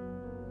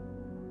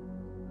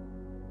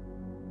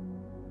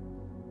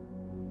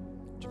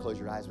 Would you close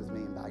your eyes with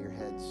me and bow your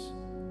heads?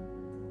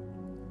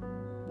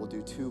 We'll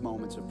do 2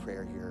 moments of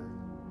prayer here.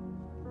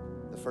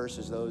 The first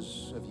is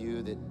those of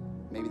you that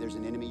maybe there's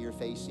an enemy you're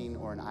facing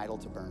or an idol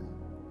to burn.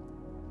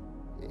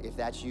 If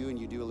that's you and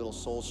you do a little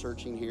soul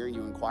searching here,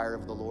 you inquire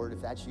of the Lord.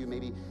 If that's you,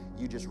 maybe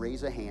you just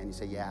raise a hand. You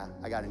say, yeah,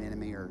 I got an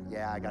enemy, or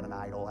yeah, I got an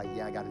idol. I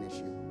got an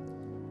issue.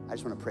 I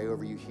just want to pray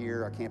over you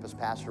here. Our campus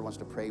pastor wants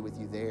to pray with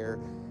you there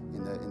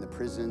in the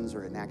prisons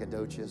or at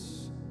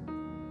Nacogdoches.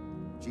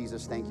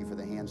 Jesus, thank you for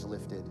the hands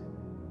lifted.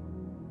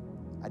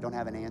 I don't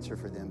have an answer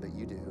for them, but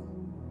you do.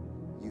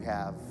 You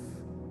have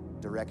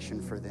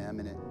direction for them,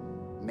 and it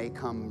may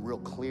come real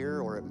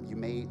clear, or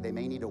they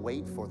may need to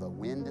wait for the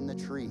wind in the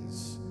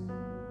trees.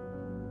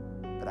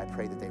 But I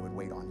pray that they would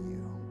wait on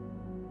you.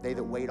 They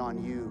that wait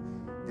on you,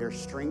 their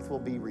strength will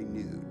be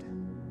renewed,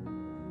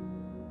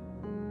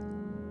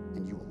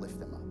 and you will lift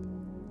them up.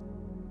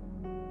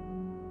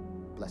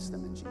 Bless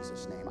them in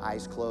Jesus' name.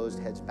 Eyes closed,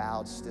 heads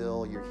bowed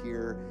still. You're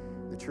here.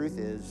 The truth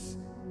is,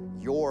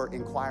 you're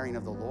inquiring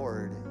of the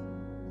Lord.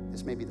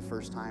 This may be the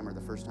first time or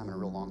the first time in a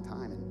real long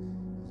time,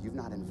 and you've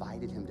not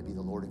invited him to be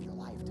the Lord of your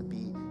life, to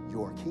be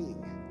your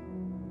king.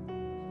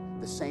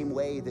 The same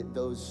way that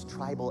those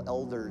tribal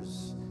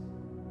elders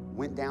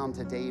went down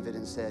to David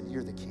and said,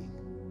 you're the king.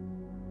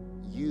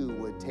 You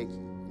would take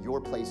your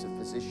place of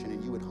position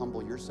and you would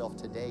humble yourself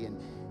today, and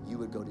you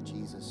would go to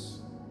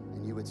Jesus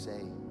and you would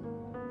say,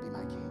 be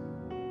my king.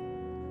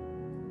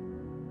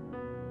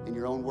 In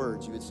your own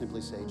words, you would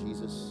simply say,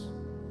 Jesus,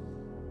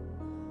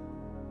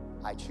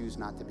 I choose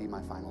not to be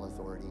my final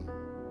authority.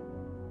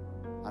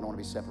 I don't want to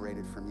be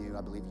separated from you.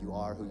 I believe you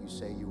are who you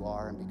say you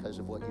are, and because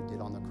of what you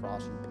did on the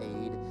cross, you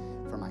paid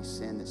for my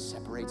sin that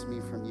separates me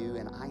from you,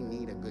 and I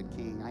need a good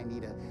king. I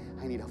need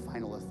a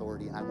final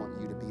authority, and I want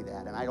you to be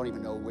that. And I don't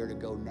even know where to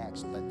go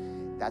next, but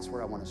that's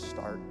where I want to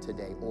start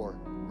today, or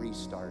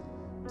restart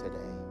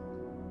today.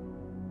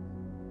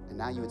 And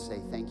now you would say,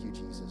 thank you,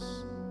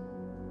 Jesus,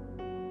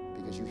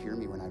 because you hear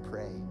me when I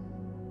pray.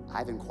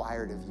 I've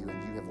inquired of you,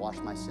 and you have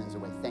washed my sins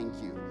away. Thank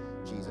you,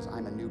 Jesus.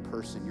 I'm a new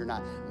person. You're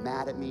not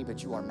mad at me,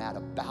 but you are mad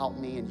about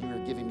me, and you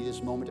are giving me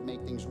this moment to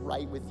make things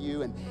right with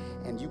you,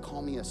 and you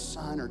call me a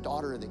son or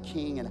daughter of the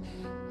King, and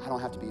I don't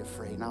have to be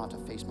afraid, and I don't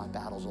have to face my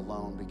battles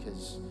alone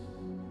because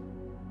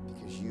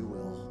you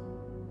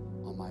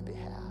will on my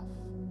behalf.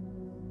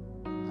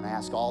 And I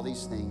ask all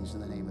these things in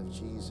the name of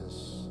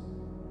Jesus,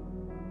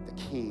 the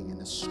King and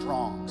the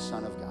strong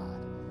Son of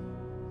God.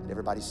 And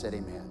everybody said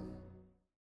amen.